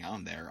was going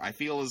on there? I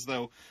feel as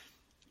though,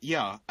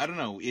 yeah, I don't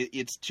know,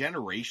 it's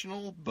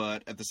generational,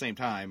 but at the same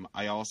time,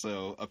 I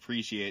also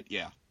appreciate,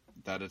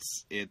 that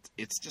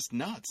it's just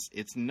nuts.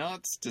 It's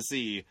nuts to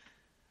see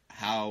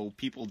how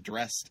people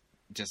dressed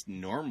just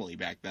normally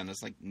back then.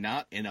 It's like,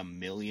 not in a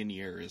million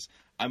years.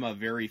 I'm a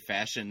very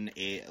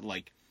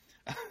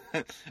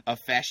a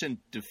fashion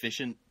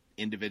deficient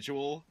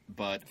individual,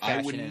 but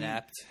I wouldn't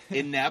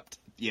inept.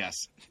 Yes,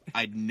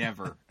 I'd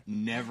never,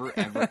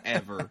 ever,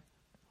 ever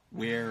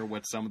wear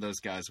what some of those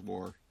guys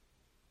wore.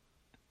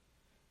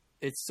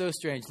 It's so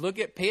strange.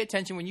 Pay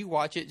attention when you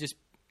watch it. Just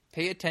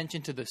pay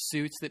attention to the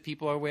suits that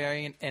people are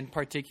wearing, in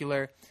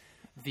particular,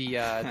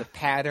 the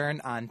pattern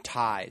on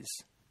ties,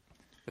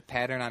 the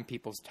pattern on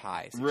people's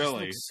ties. It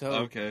really? just looks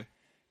so okay.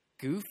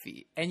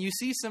 Goofy. And you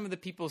see some of the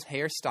people's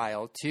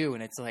hairstyle too,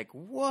 and it's like,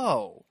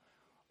 whoa,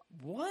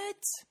 what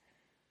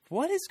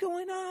is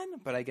going on?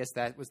 But I guess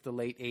that was the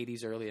late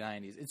 80s, early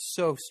 90s. It's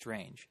so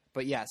strange.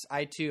 But yes,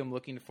 I too am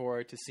looking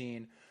forward to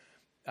seeing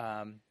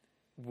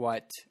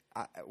what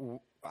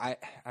I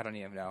don't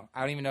even know.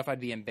 I don't even know if I'd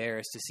be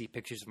embarrassed to see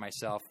pictures of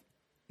myself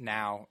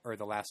now or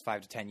the last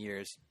 5 to 10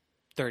 years,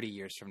 30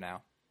 years from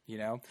now, you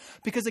know?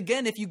 Because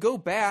again, if you go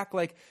back,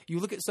 like you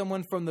look at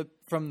someone from the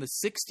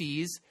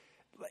 60s,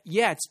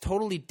 yeah, it's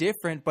totally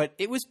different, but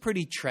it was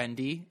pretty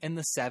trendy in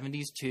the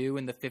 70s too,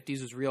 and the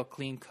 50s was real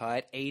clean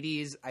cut.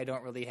 80s, I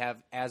don't really have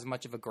as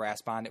much of a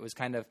grasp on. It was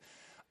kind of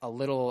a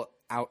little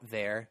out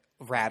there,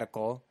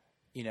 radical,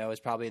 you know, is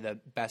probably the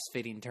best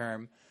fitting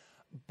term.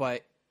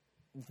 But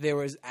there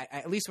was,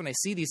 at least when I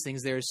see these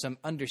things, there's some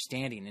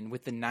understanding. And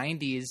with the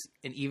 90s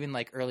and even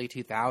like early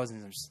 2000s,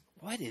 I'm just,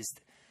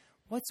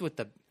 what's with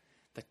the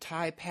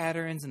tie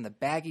patterns and the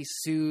baggy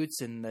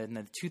suits, and in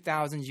the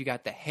 2000s you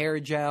got the hair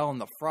gel and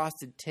the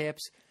frosted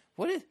tips.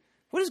 What is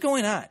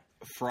going on?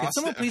 Can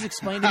someone please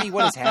explain to me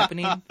what is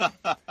happening?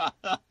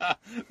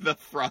 The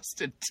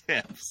frosted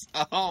tips.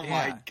 Oh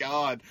my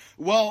God.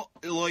 Well,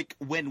 like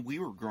when we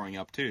were growing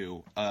up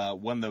too,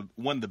 one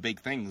of the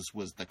big things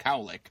was the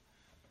cowlick,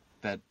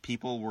 that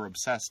people were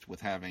obsessed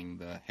with having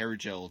the hair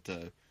gel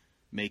to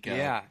make a...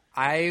 Yeah,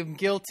 I'm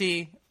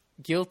guilty.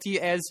 Guilty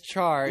as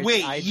charged.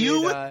 Wait,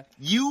 you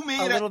made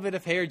a little bit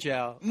of hair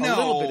gel. No. A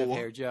little bit of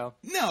hair gel.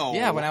 No.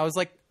 Yeah, when I was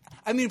like,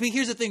 I mean, but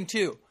here's the thing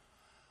too.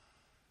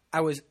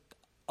 I was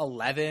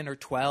 11 or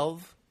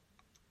 12.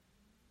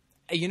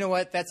 You know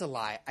what? That's a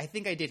lie. I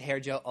think I did hair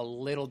gel a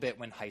little bit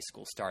when high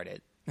school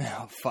started.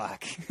 Oh,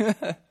 fuck.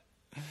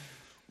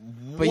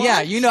 But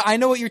yeah, you know, I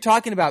know what you're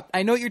talking about.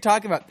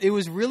 It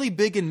was really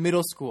big in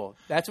middle school.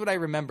 That's what I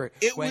remember.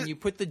 When you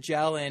put the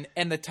gel in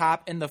and the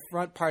top and the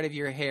front part of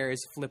your hair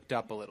is flipped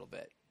up a little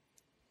bit.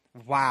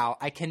 Wow.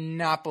 I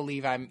cannot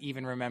believe I'm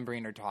even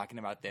remembering or talking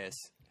about this.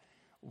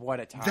 What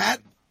a time.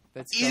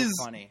 That's so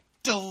funny.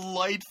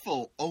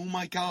 Delightful. Oh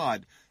my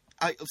God.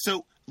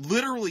 So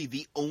literally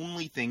the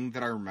only thing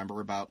that I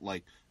remember about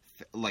like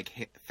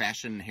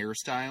fashion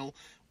hairstyle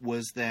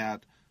was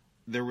that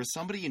there was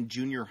somebody in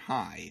junior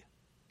high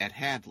at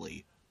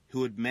Hadley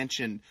who had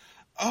mentioned,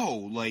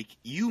 oh, like,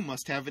 you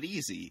must have it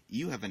easy.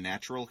 You have a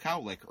natural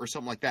cowlick or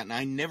something like that. And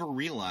I never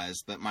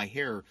realized that my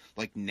hair,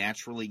 like,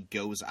 naturally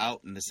goes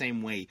out in the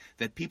same way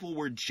that people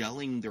were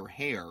gelling their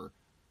hair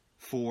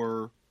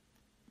for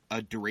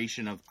a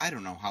duration of, I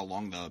don't know how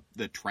long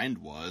the trend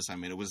was. I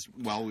mean, it was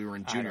while we were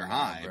in junior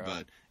high,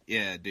 but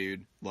yeah,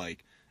 dude,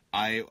 like,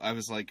 I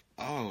was like,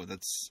 oh,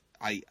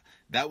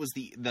 that was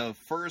the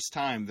first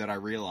time that I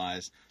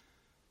realized,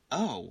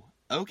 oh,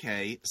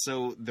 okay,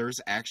 so there's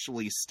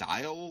actually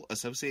style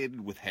associated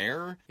with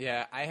hair?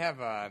 Yeah, I have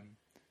a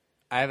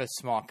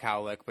small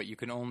cowlick, but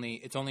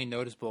it's only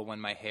noticeable when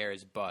my hair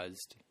is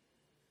buzzed.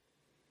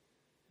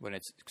 When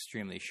it's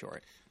extremely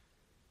short.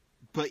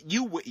 But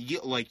do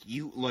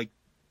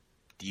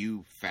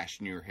you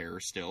fashion your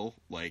hair still?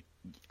 Like,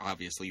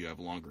 obviously you have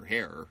longer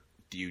hair.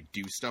 Do you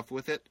do stuff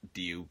with it?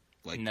 Do you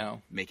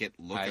make it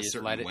look a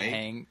certain way? I just let it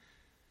hang.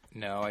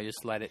 No, I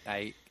just let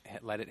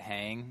it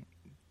hang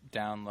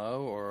down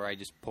low, or I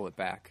just pull it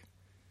back.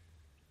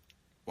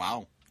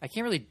 Wow. I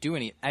can't really do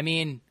any. I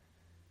mean,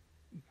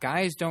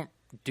 guys don't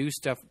do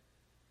stuff.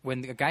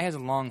 When a guy has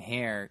long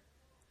hair,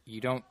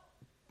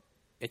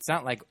 it's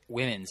not like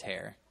women's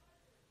hair.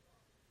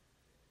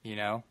 You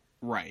know?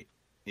 Right.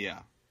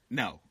 Yeah.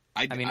 No.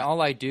 I mean,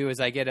 all I do is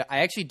I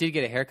actually did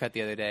get a haircut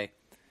the other day,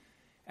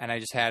 and I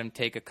just had him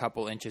take a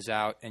couple inches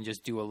out and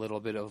just do a little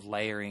bit of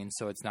layering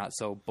so it's not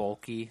so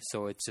bulky,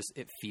 so it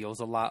feels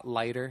a lot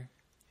lighter.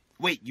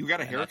 Wait, you got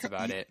a haircut? That's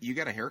about it. You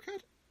got a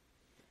haircut?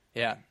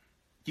 Yeah.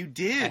 You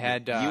did?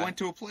 You went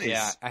to a place?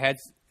 Yeah,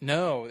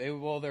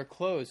 they're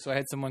closed, so I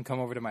had someone come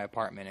over to my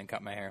apartment and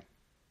cut my hair.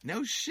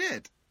 No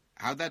shit.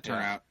 How'd that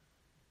turn out?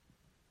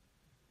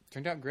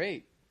 Turned out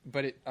great,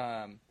 but it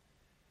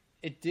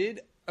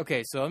did.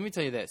 Okay, so let me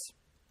tell you this.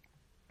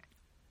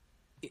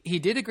 He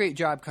did a great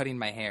job cutting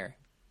my hair,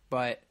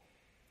 but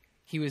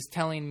he was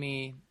telling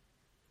me,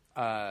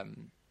 like,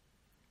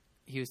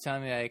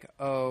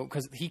 oh,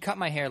 because he cut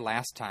my hair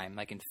last time,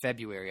 like in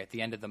February, at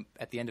the end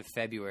of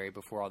February,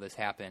 before all this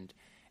happened,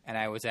 and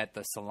I was at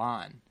the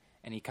salon,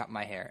 and he cut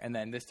my hair, and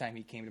then this time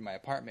he came to my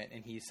apartment,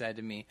 and he said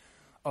to me,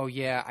 oh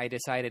yeah, I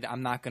decided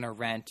I'm not going to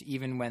rent,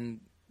 even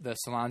when the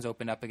salons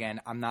open up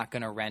again, I'm not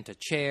going to rent a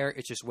chair,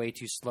 it's just way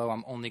too slow,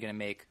 I'm only going to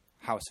make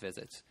house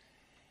visits.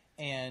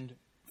 And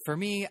for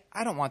me,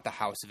 I don't want the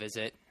house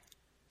visit.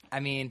 I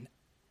mean,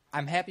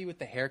 I'm happy with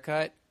the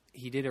haircut,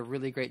 he did a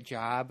really great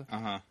job.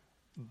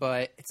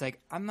 But it's like,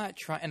 I'm not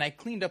trying, and I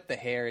cleaned up the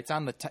hair.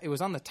 It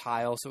was on the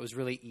tile, so it was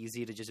really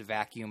easy to just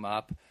vacuum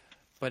up.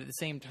 But at the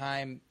same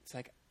time, it's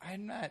like, I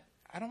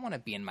don't want to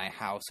be in my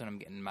house when I'm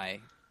getting my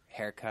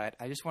hair cut.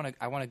 I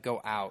want to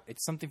go out.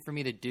 It's something for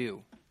me to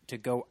do, to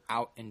go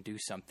out and do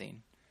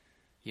something,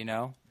 you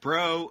know?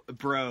 Bro,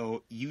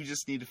 you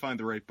just need to find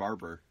the right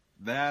barber.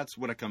 That's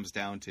what it comes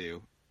down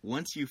to.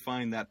 Once you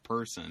find that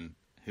person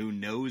who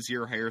knows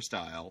your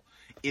hairstyle,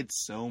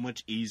 it's so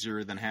much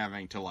easier than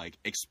having to, like,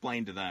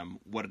 explain to them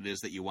what it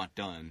is that you want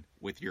done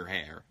with your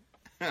hair.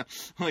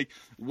 Like,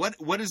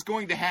 what is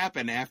going to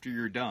happen after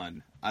you're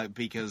done?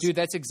 Because... Dude,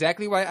 that's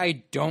exactly why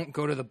I don't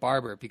go to the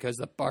barber, because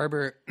the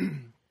barber...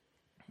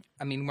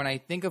 I mean, when I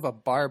think of a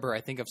barber,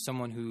 I think of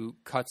someone who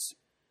cuts.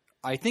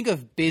 I think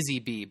of Busy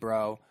Bee,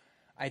 bro.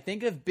 I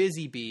think of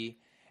Busy Bee,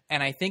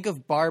 and I think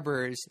of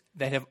barbers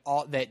that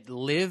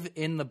live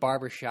in the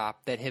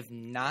barbershop that have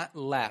not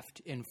left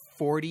in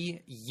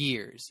 40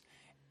 years.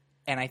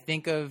 And I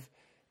think of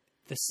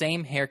the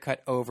same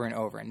haircut over and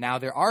over. Now,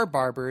 there are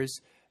barbers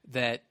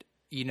that,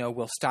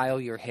 will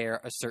style your hair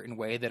a certain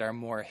way that are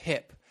more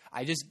hip.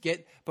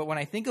 But when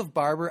I think of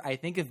barber, I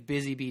think of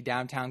Busy Bee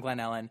downtown Glen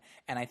Ellen,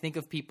 and I think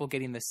of people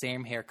getting the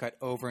same haircut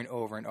over and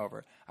over and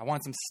over. I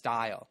want some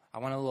style. I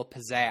want a little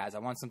pizzazz. I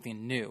want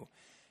something new.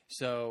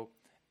 So,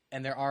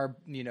 and there are,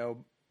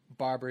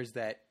 barbers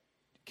that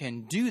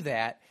can do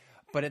that,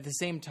 but at the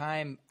same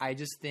time, I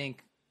just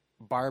think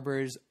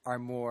barbers are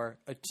more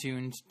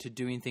attuned to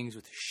doing things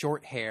with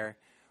short hair,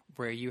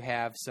 where you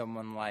have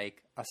someone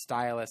like a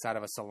stylist out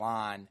of a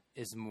salon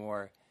is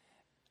more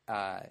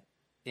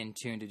in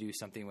tune to do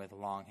something with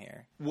long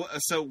hair.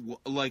 So,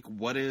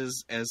 what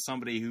is, as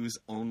somebody who's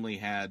only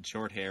had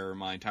short hair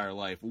my entire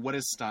life, what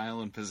does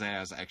style and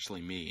pizzazz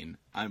actually mean?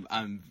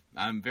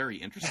 I'm very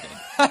interested.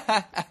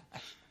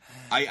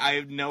 I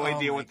have no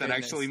idea what that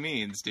actually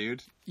means,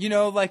 dude.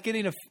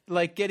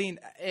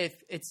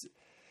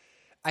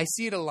 I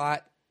see it a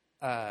lot.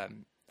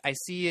 I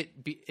see it.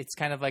 It's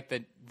kind of like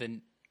the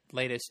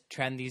latest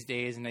trend these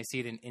days, and I see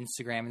it in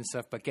Instagram and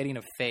stuff. But getting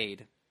a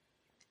fade,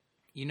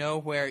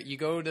 where you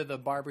go to the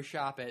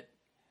barbershop at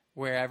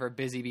wherever,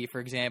 Busy Bee, for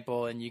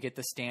example, and you get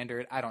the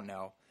standard. I don't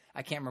know.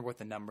 I can't remember what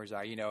the numbers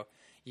are. You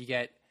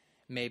get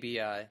maybe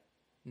a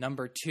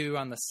number 2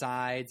 on the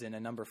sides and a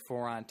number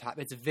 4 on top.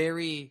 It's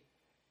very.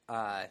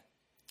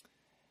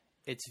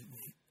 It's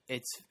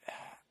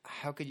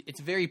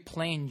very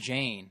plain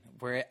Jane,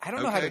 where I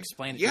don't know how to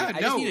explain it. I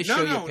just need to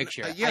show you a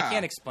picture. I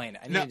can't explain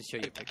it. I need to show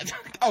you a picture.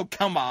 Oh,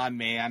 come on,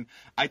 man.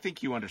 I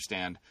think you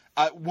understand.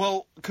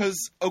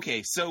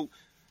 So,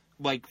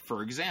 like,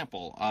 for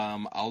example,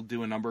 I'll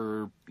do a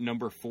number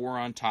 4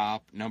 on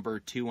top, number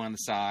 2 on the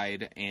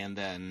side, and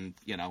then,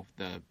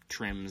 the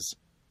trims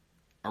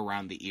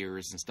around the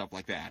ears and stuff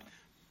like that.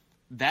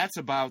 That's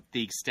about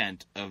the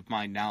extent of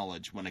my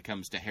knowledge when it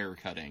comes to hair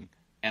cutting.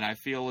 And I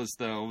feel as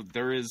though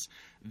there is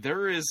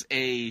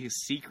a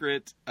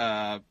secret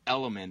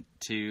element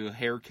to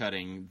hair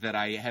cutting that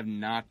I have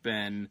not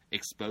been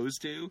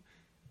exposed to.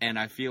 And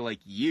I feel like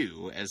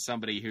you, as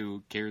somebody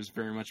who cares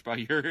very much about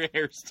your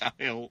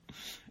hairstyle,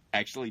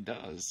 actually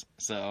does.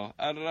 So,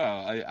 I don't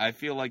know. I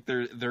feel like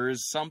there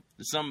is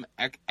some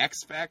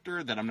X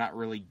factor that I'm not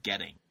really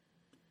getting.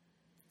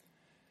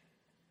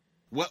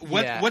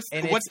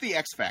 What's the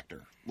X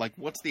factor? Like,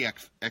 what's the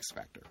X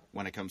factor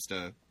when it comes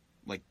to,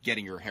 like,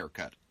 getting your hair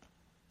cut?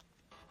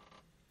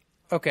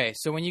 Okay,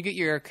 so when you get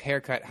your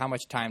haircut, how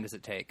much time does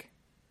it take?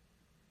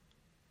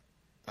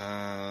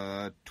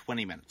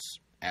 20 minutes,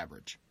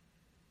 average.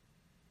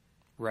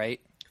 Right?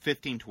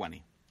 15,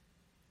 20.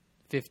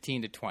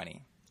 15 to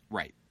 20.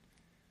 Right.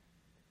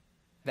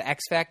 The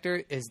X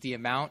factor is the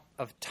amount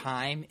of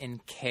time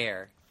and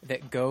care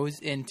that goes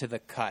into the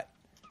cut,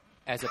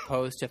 as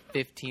opposed to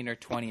 15 or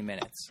 20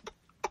 minutes.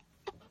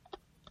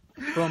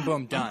 Boom,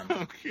 boom, done.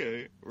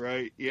 Okay,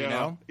 right,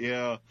 yeah,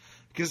 yeah.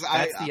 Because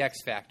that's the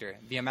X factor,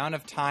 the amount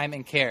of time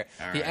and care.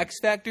 Right. The X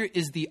factor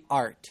is the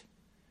art,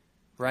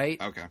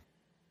 right? Okay.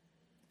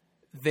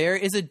 There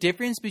is a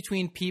difference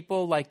between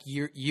people like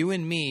you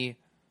and me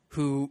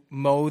who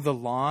mow the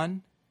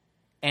lawn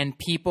and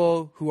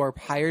people who are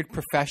hired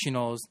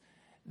professionals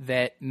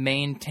that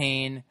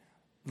maintain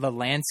the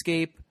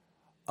landscape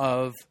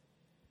of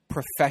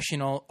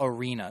professional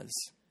arenas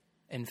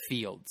and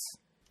fields.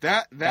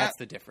 That's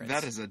the difference.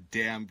 That is a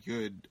damn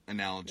good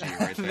analogy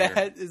right there.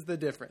 That is the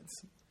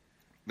difference.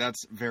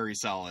 That's very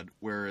solid.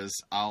 Whereas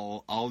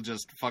I'll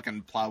just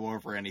fucking plow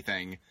over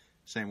anything.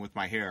 Same with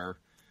my hair.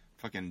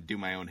 Fucking do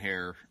my own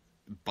hair.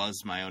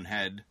 Buzz my own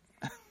head.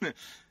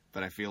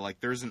 But I feel like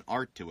there's an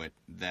art to it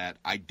that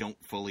I don't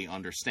fully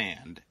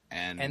understand.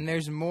 And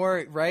there's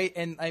more, right?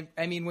 And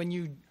I mean, when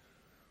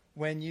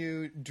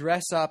you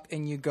dress up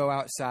and you go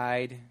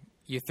outside,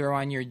 you throw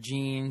on your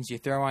jeans, you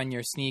throw on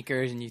your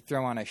sneakers, and you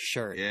throw on a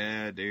shirt.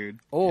 Yeah, dude.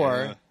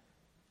 Or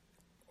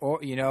are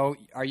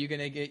you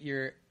going to get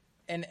your...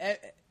 And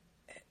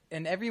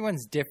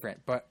everyone's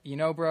different, but,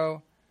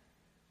 bro,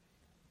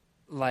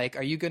 like,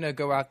 are you going to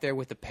go out there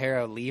with a pair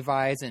of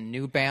Levi's and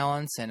New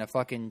Balance and a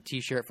fucking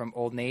T-shirt from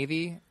Old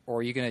Navy? Or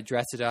are you going to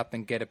dress it up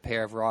and get a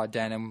pair of raw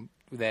denim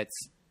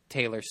that's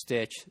Taylor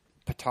Stitch,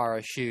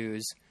 Patara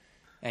shoes,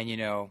 and,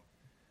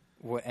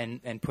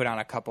 and put on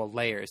a couple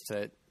layers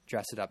to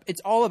dress it up?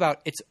 It's all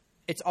about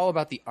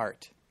the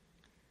art.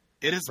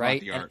 It is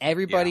right? About the art.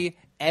 And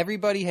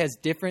everybody has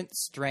different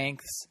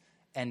strengths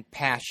and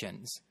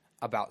passions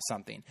about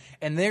something.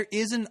 And there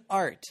is an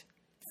art.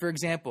 For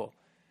example,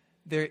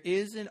 there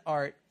is an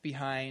art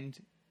behind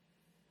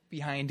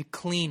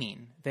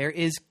cleaning. There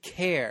is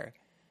care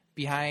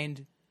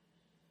behind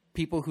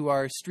people who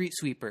are street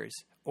sweepers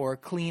or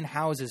clean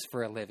houses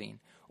for a living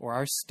or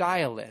are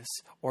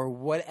stylists or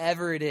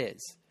whatever it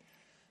is.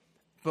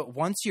 But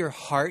once your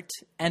heart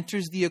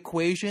enters the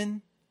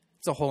equation,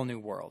 it's a whole new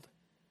world.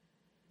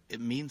 it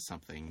means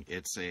something.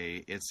 It's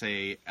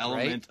a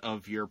element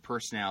of your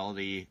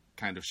personality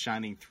kind of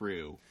shining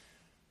through.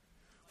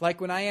 Like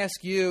when I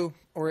ask you,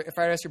 or if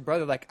I ask your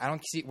brother, like, I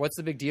don't see what's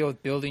the big deal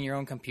with building your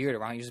own computer.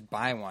 Why don't you just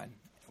buy one?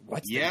 Why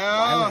would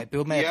I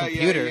build my own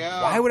computer?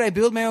 Why would I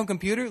build my own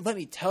computer? Let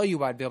me tell you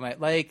why I'd build my,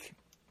 like,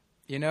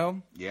 you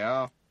know?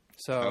 Yeah.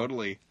 So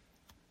totally.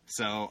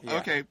 So,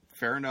 okay,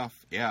 fair enough.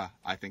 Yeah,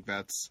 I think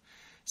that's...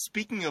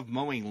 Speaking of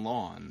mowing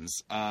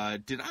lawns,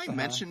 did I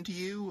mention to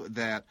you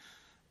that...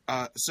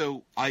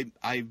 so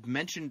I've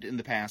mentioned in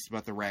the past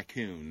about the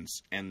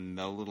raccoons and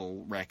the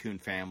little raccoon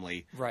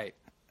family. Right.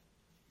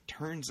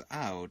 Turns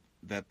out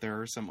that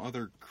there are some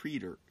other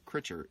critters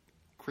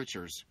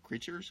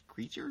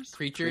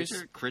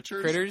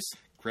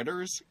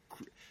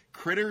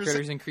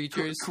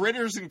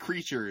and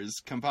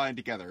creatures combined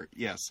together.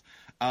 Yes.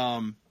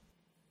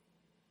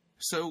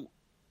 So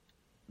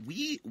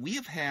we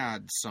have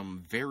had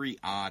some very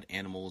odd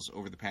animals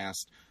over the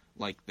past,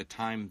 like the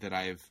time that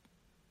I've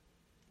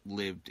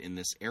lived in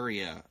this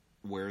area,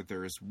 where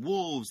there's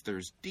wolves,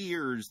 there's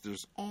deers,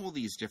 there's all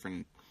these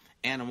different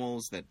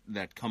animals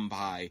that come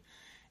by.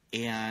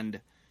 And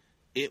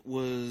it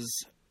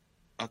was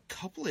a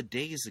couple of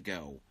days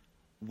ago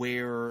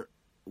where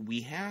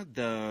we had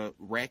the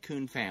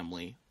raccoon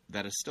family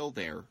that is still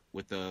there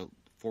with the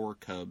 4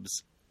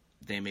 cubs.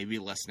 They may be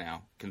less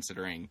now,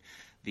 considering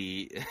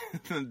the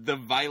the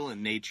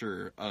violent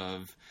nature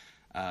of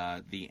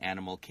the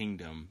animal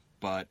kingdom.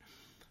 But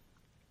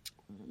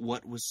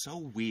what was so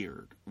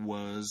weird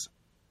was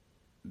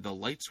the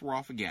lights were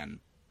off again,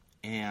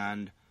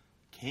 and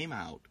came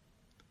out,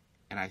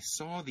 and I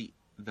saw the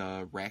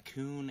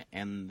raccoon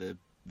and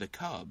the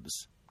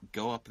cubs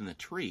go up in the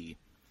tree,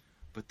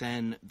 but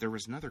then there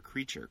was another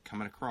creature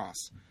coming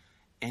across,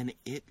 and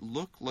it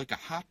looked like a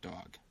hot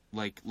dog,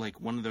 like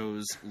one of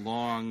those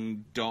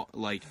long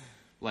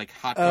like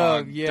hot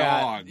dog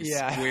dogs,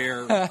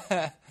 where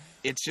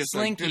it's just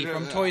Slinky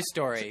from Toy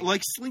Story,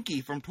 like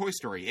Slinky from Toy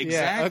Story,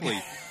 exactly.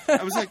 Yeah,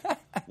 okay. I was like,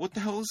 what the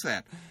hell is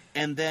that?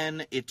 And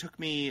then it took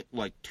me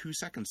like 2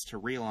 seconds to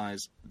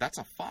realize that's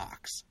a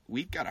fox.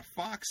 We've got a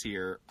fox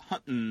here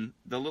hunting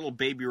the little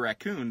baby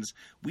raccoons.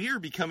 We are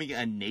becoming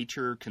a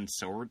nature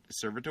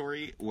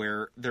conservatory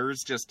where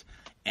there's just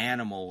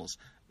animals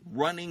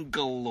running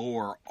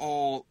galore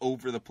all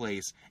over the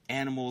place.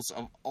 Animals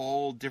of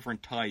all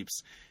different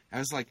types. I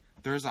was like,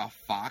 there's a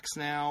fox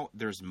now.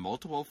 There's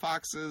multiple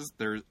foxes.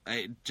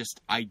 I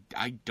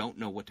don't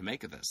know what to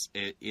make of this.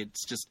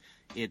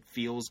 It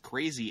feels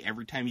crazy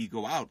every time you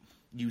go out.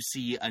 You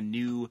see a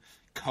new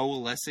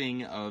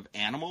coalescing of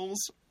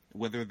animals,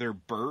 whether they're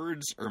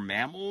birds or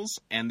mammals,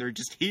 and they're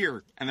just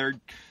here, and they're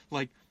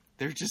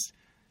just,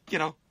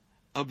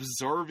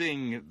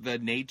 absorbing the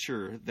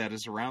nature that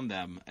is around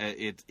them.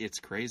 It's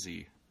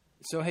crazy.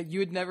 So you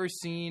had never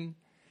seen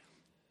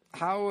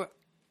how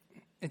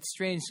it's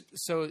strange.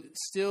 So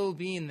still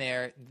being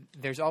there,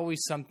 there's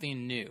always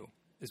something new,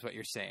 is what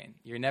you're saying.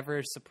 You're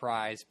never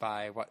surprised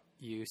by what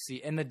you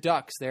see. And the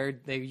ducks,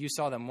 you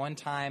saw them one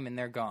time and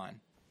they're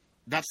gone.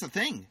 That's the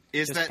thing,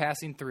 is just that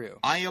passing through.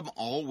 I am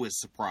always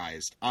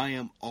surprised. I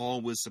am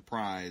always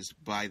surprised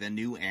by the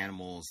new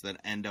animals that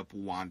end up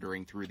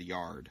wandering through the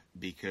yard,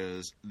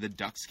 because the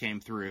ducks came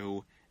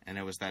through, and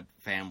it was that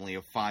family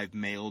of 5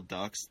 male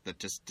ducks that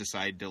just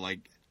decided to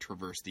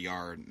traverse the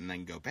yard and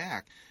then go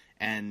back,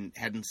 and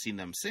hadn't seen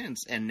them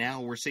since. And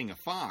now we're seeing a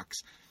fox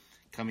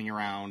coming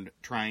around,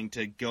 trying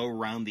to go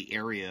around the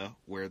area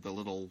where the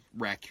little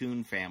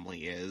raccoon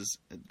family is,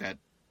 that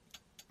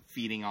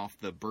feeding off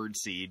the bird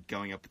seed,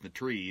 going up in the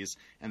trees,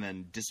 and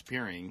then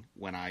disappearing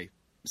when I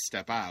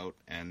step out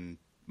and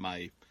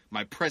my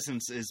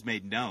presence is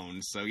made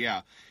known. So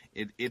yeah,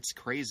 it's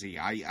crazy.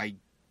 I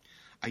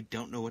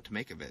don't know what to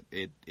make of it.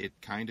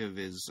 It kind of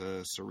is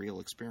a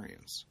surreal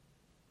experience.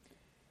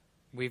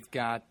 We've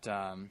got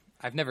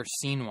I've never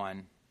seen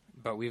one,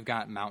 but we've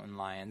got mountain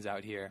lions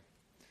out here.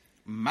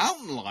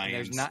 Mountain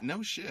lions?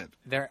 No shit.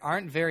 There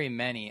aren't very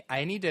many.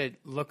 I need to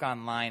look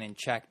online and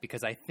check,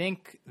 because I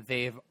think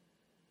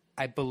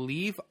I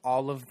believe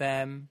all of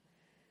them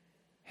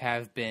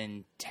have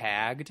been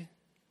tagged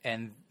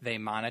and they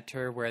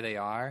monitor where they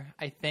are,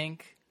 I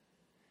think.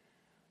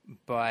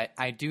 But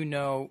I do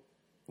know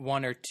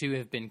 1 or 2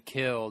 have been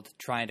killed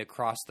trying to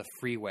cross the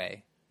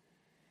freeway.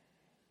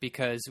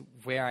 Because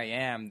where I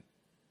am,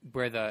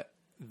 where the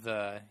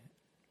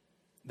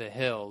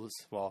hills,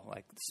 well,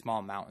 like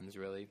small mountains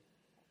really,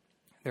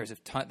 there's a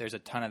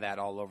ton of that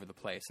all over the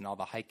place, and all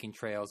the hiking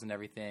trails and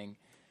everything.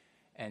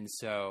 And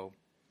so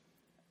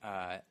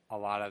a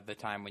lot of the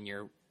time when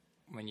you're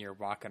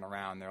walking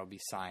around, there'll be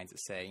signs that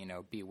say,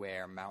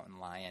 beware mountain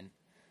lion.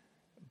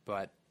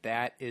 But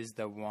that is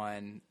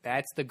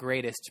that's the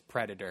greatest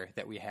predator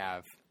that we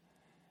have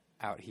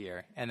out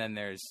here. And then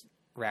there's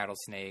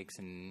rattlesnakes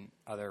and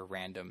other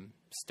random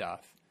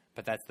stuff,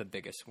 but that's the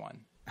biggest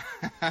one.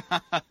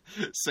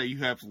 So you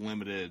have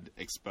limited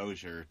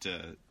exposure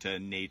to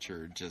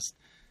nature just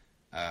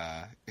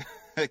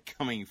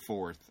coming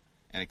forth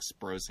and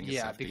exposing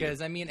itself. Yeah,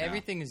 because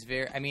everything is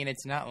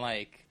it's not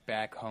like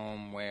back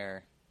home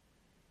where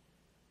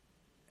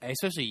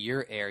especially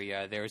your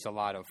area, there's a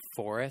lot of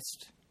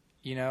forest,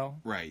 you know?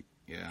 Right.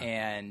 Yeah.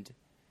 And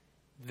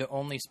the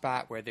only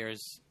spot where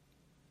there's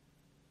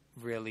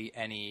really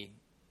any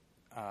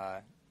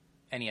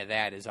of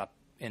that is up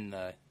in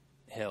the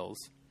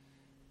hills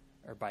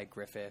or by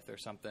Griffith or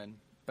something,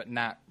 but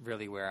not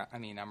really where, I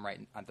mean, I'm right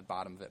at the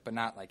bottom of it, but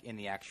not like in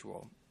the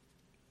actual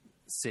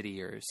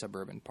city or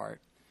suburban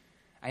part.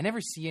 I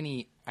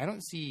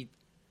don't see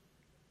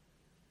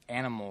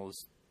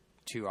animals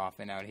too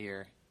often out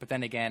here. But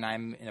then again,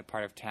 I'm in a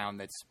part of town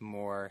that's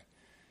more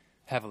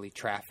heavily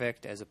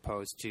trafficked as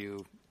opposed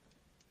to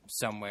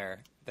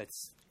somewhere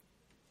that's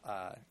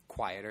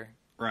quieter.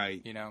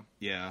 Right. You know?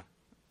 Yeah.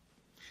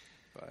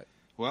 But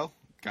well,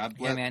 God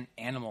bless. Yeah, man,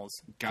 animals,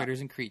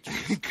 critters and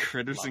creatures.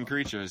 Critters and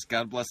creatures.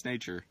 God bless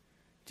nature.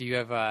 Do you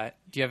have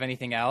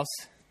anything else?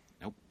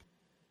 Nope.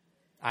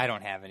 I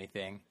don't have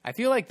anything. I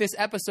feel like this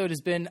episode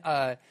has been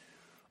a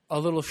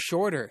little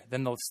shorter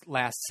than the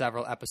last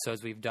several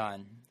episodes we've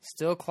done.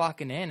 Still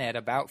clocking in at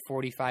about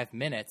 45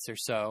 minutes or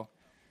so.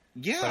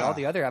 Yeah. But all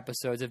the other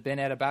episodes have been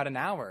at about an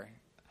hour.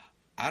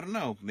 I don't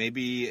know.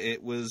 Maybe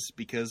it was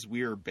because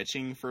we were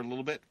bitching for a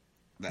little bit.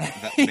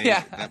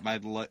 That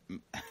might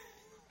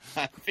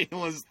I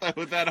feel as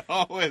though that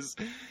always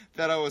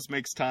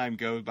makes time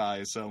go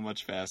by so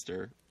much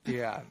faster.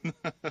 Yeah.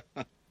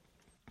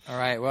 All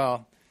right.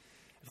 Well,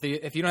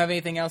 if you don't have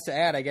anything else to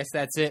add, I guess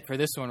that's it for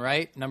this one,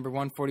 right? Number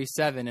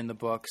 147 in the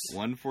books.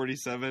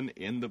 147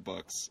 in the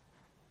books.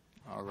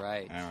 All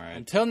right. All right.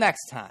 Until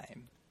next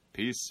time.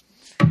 Peace.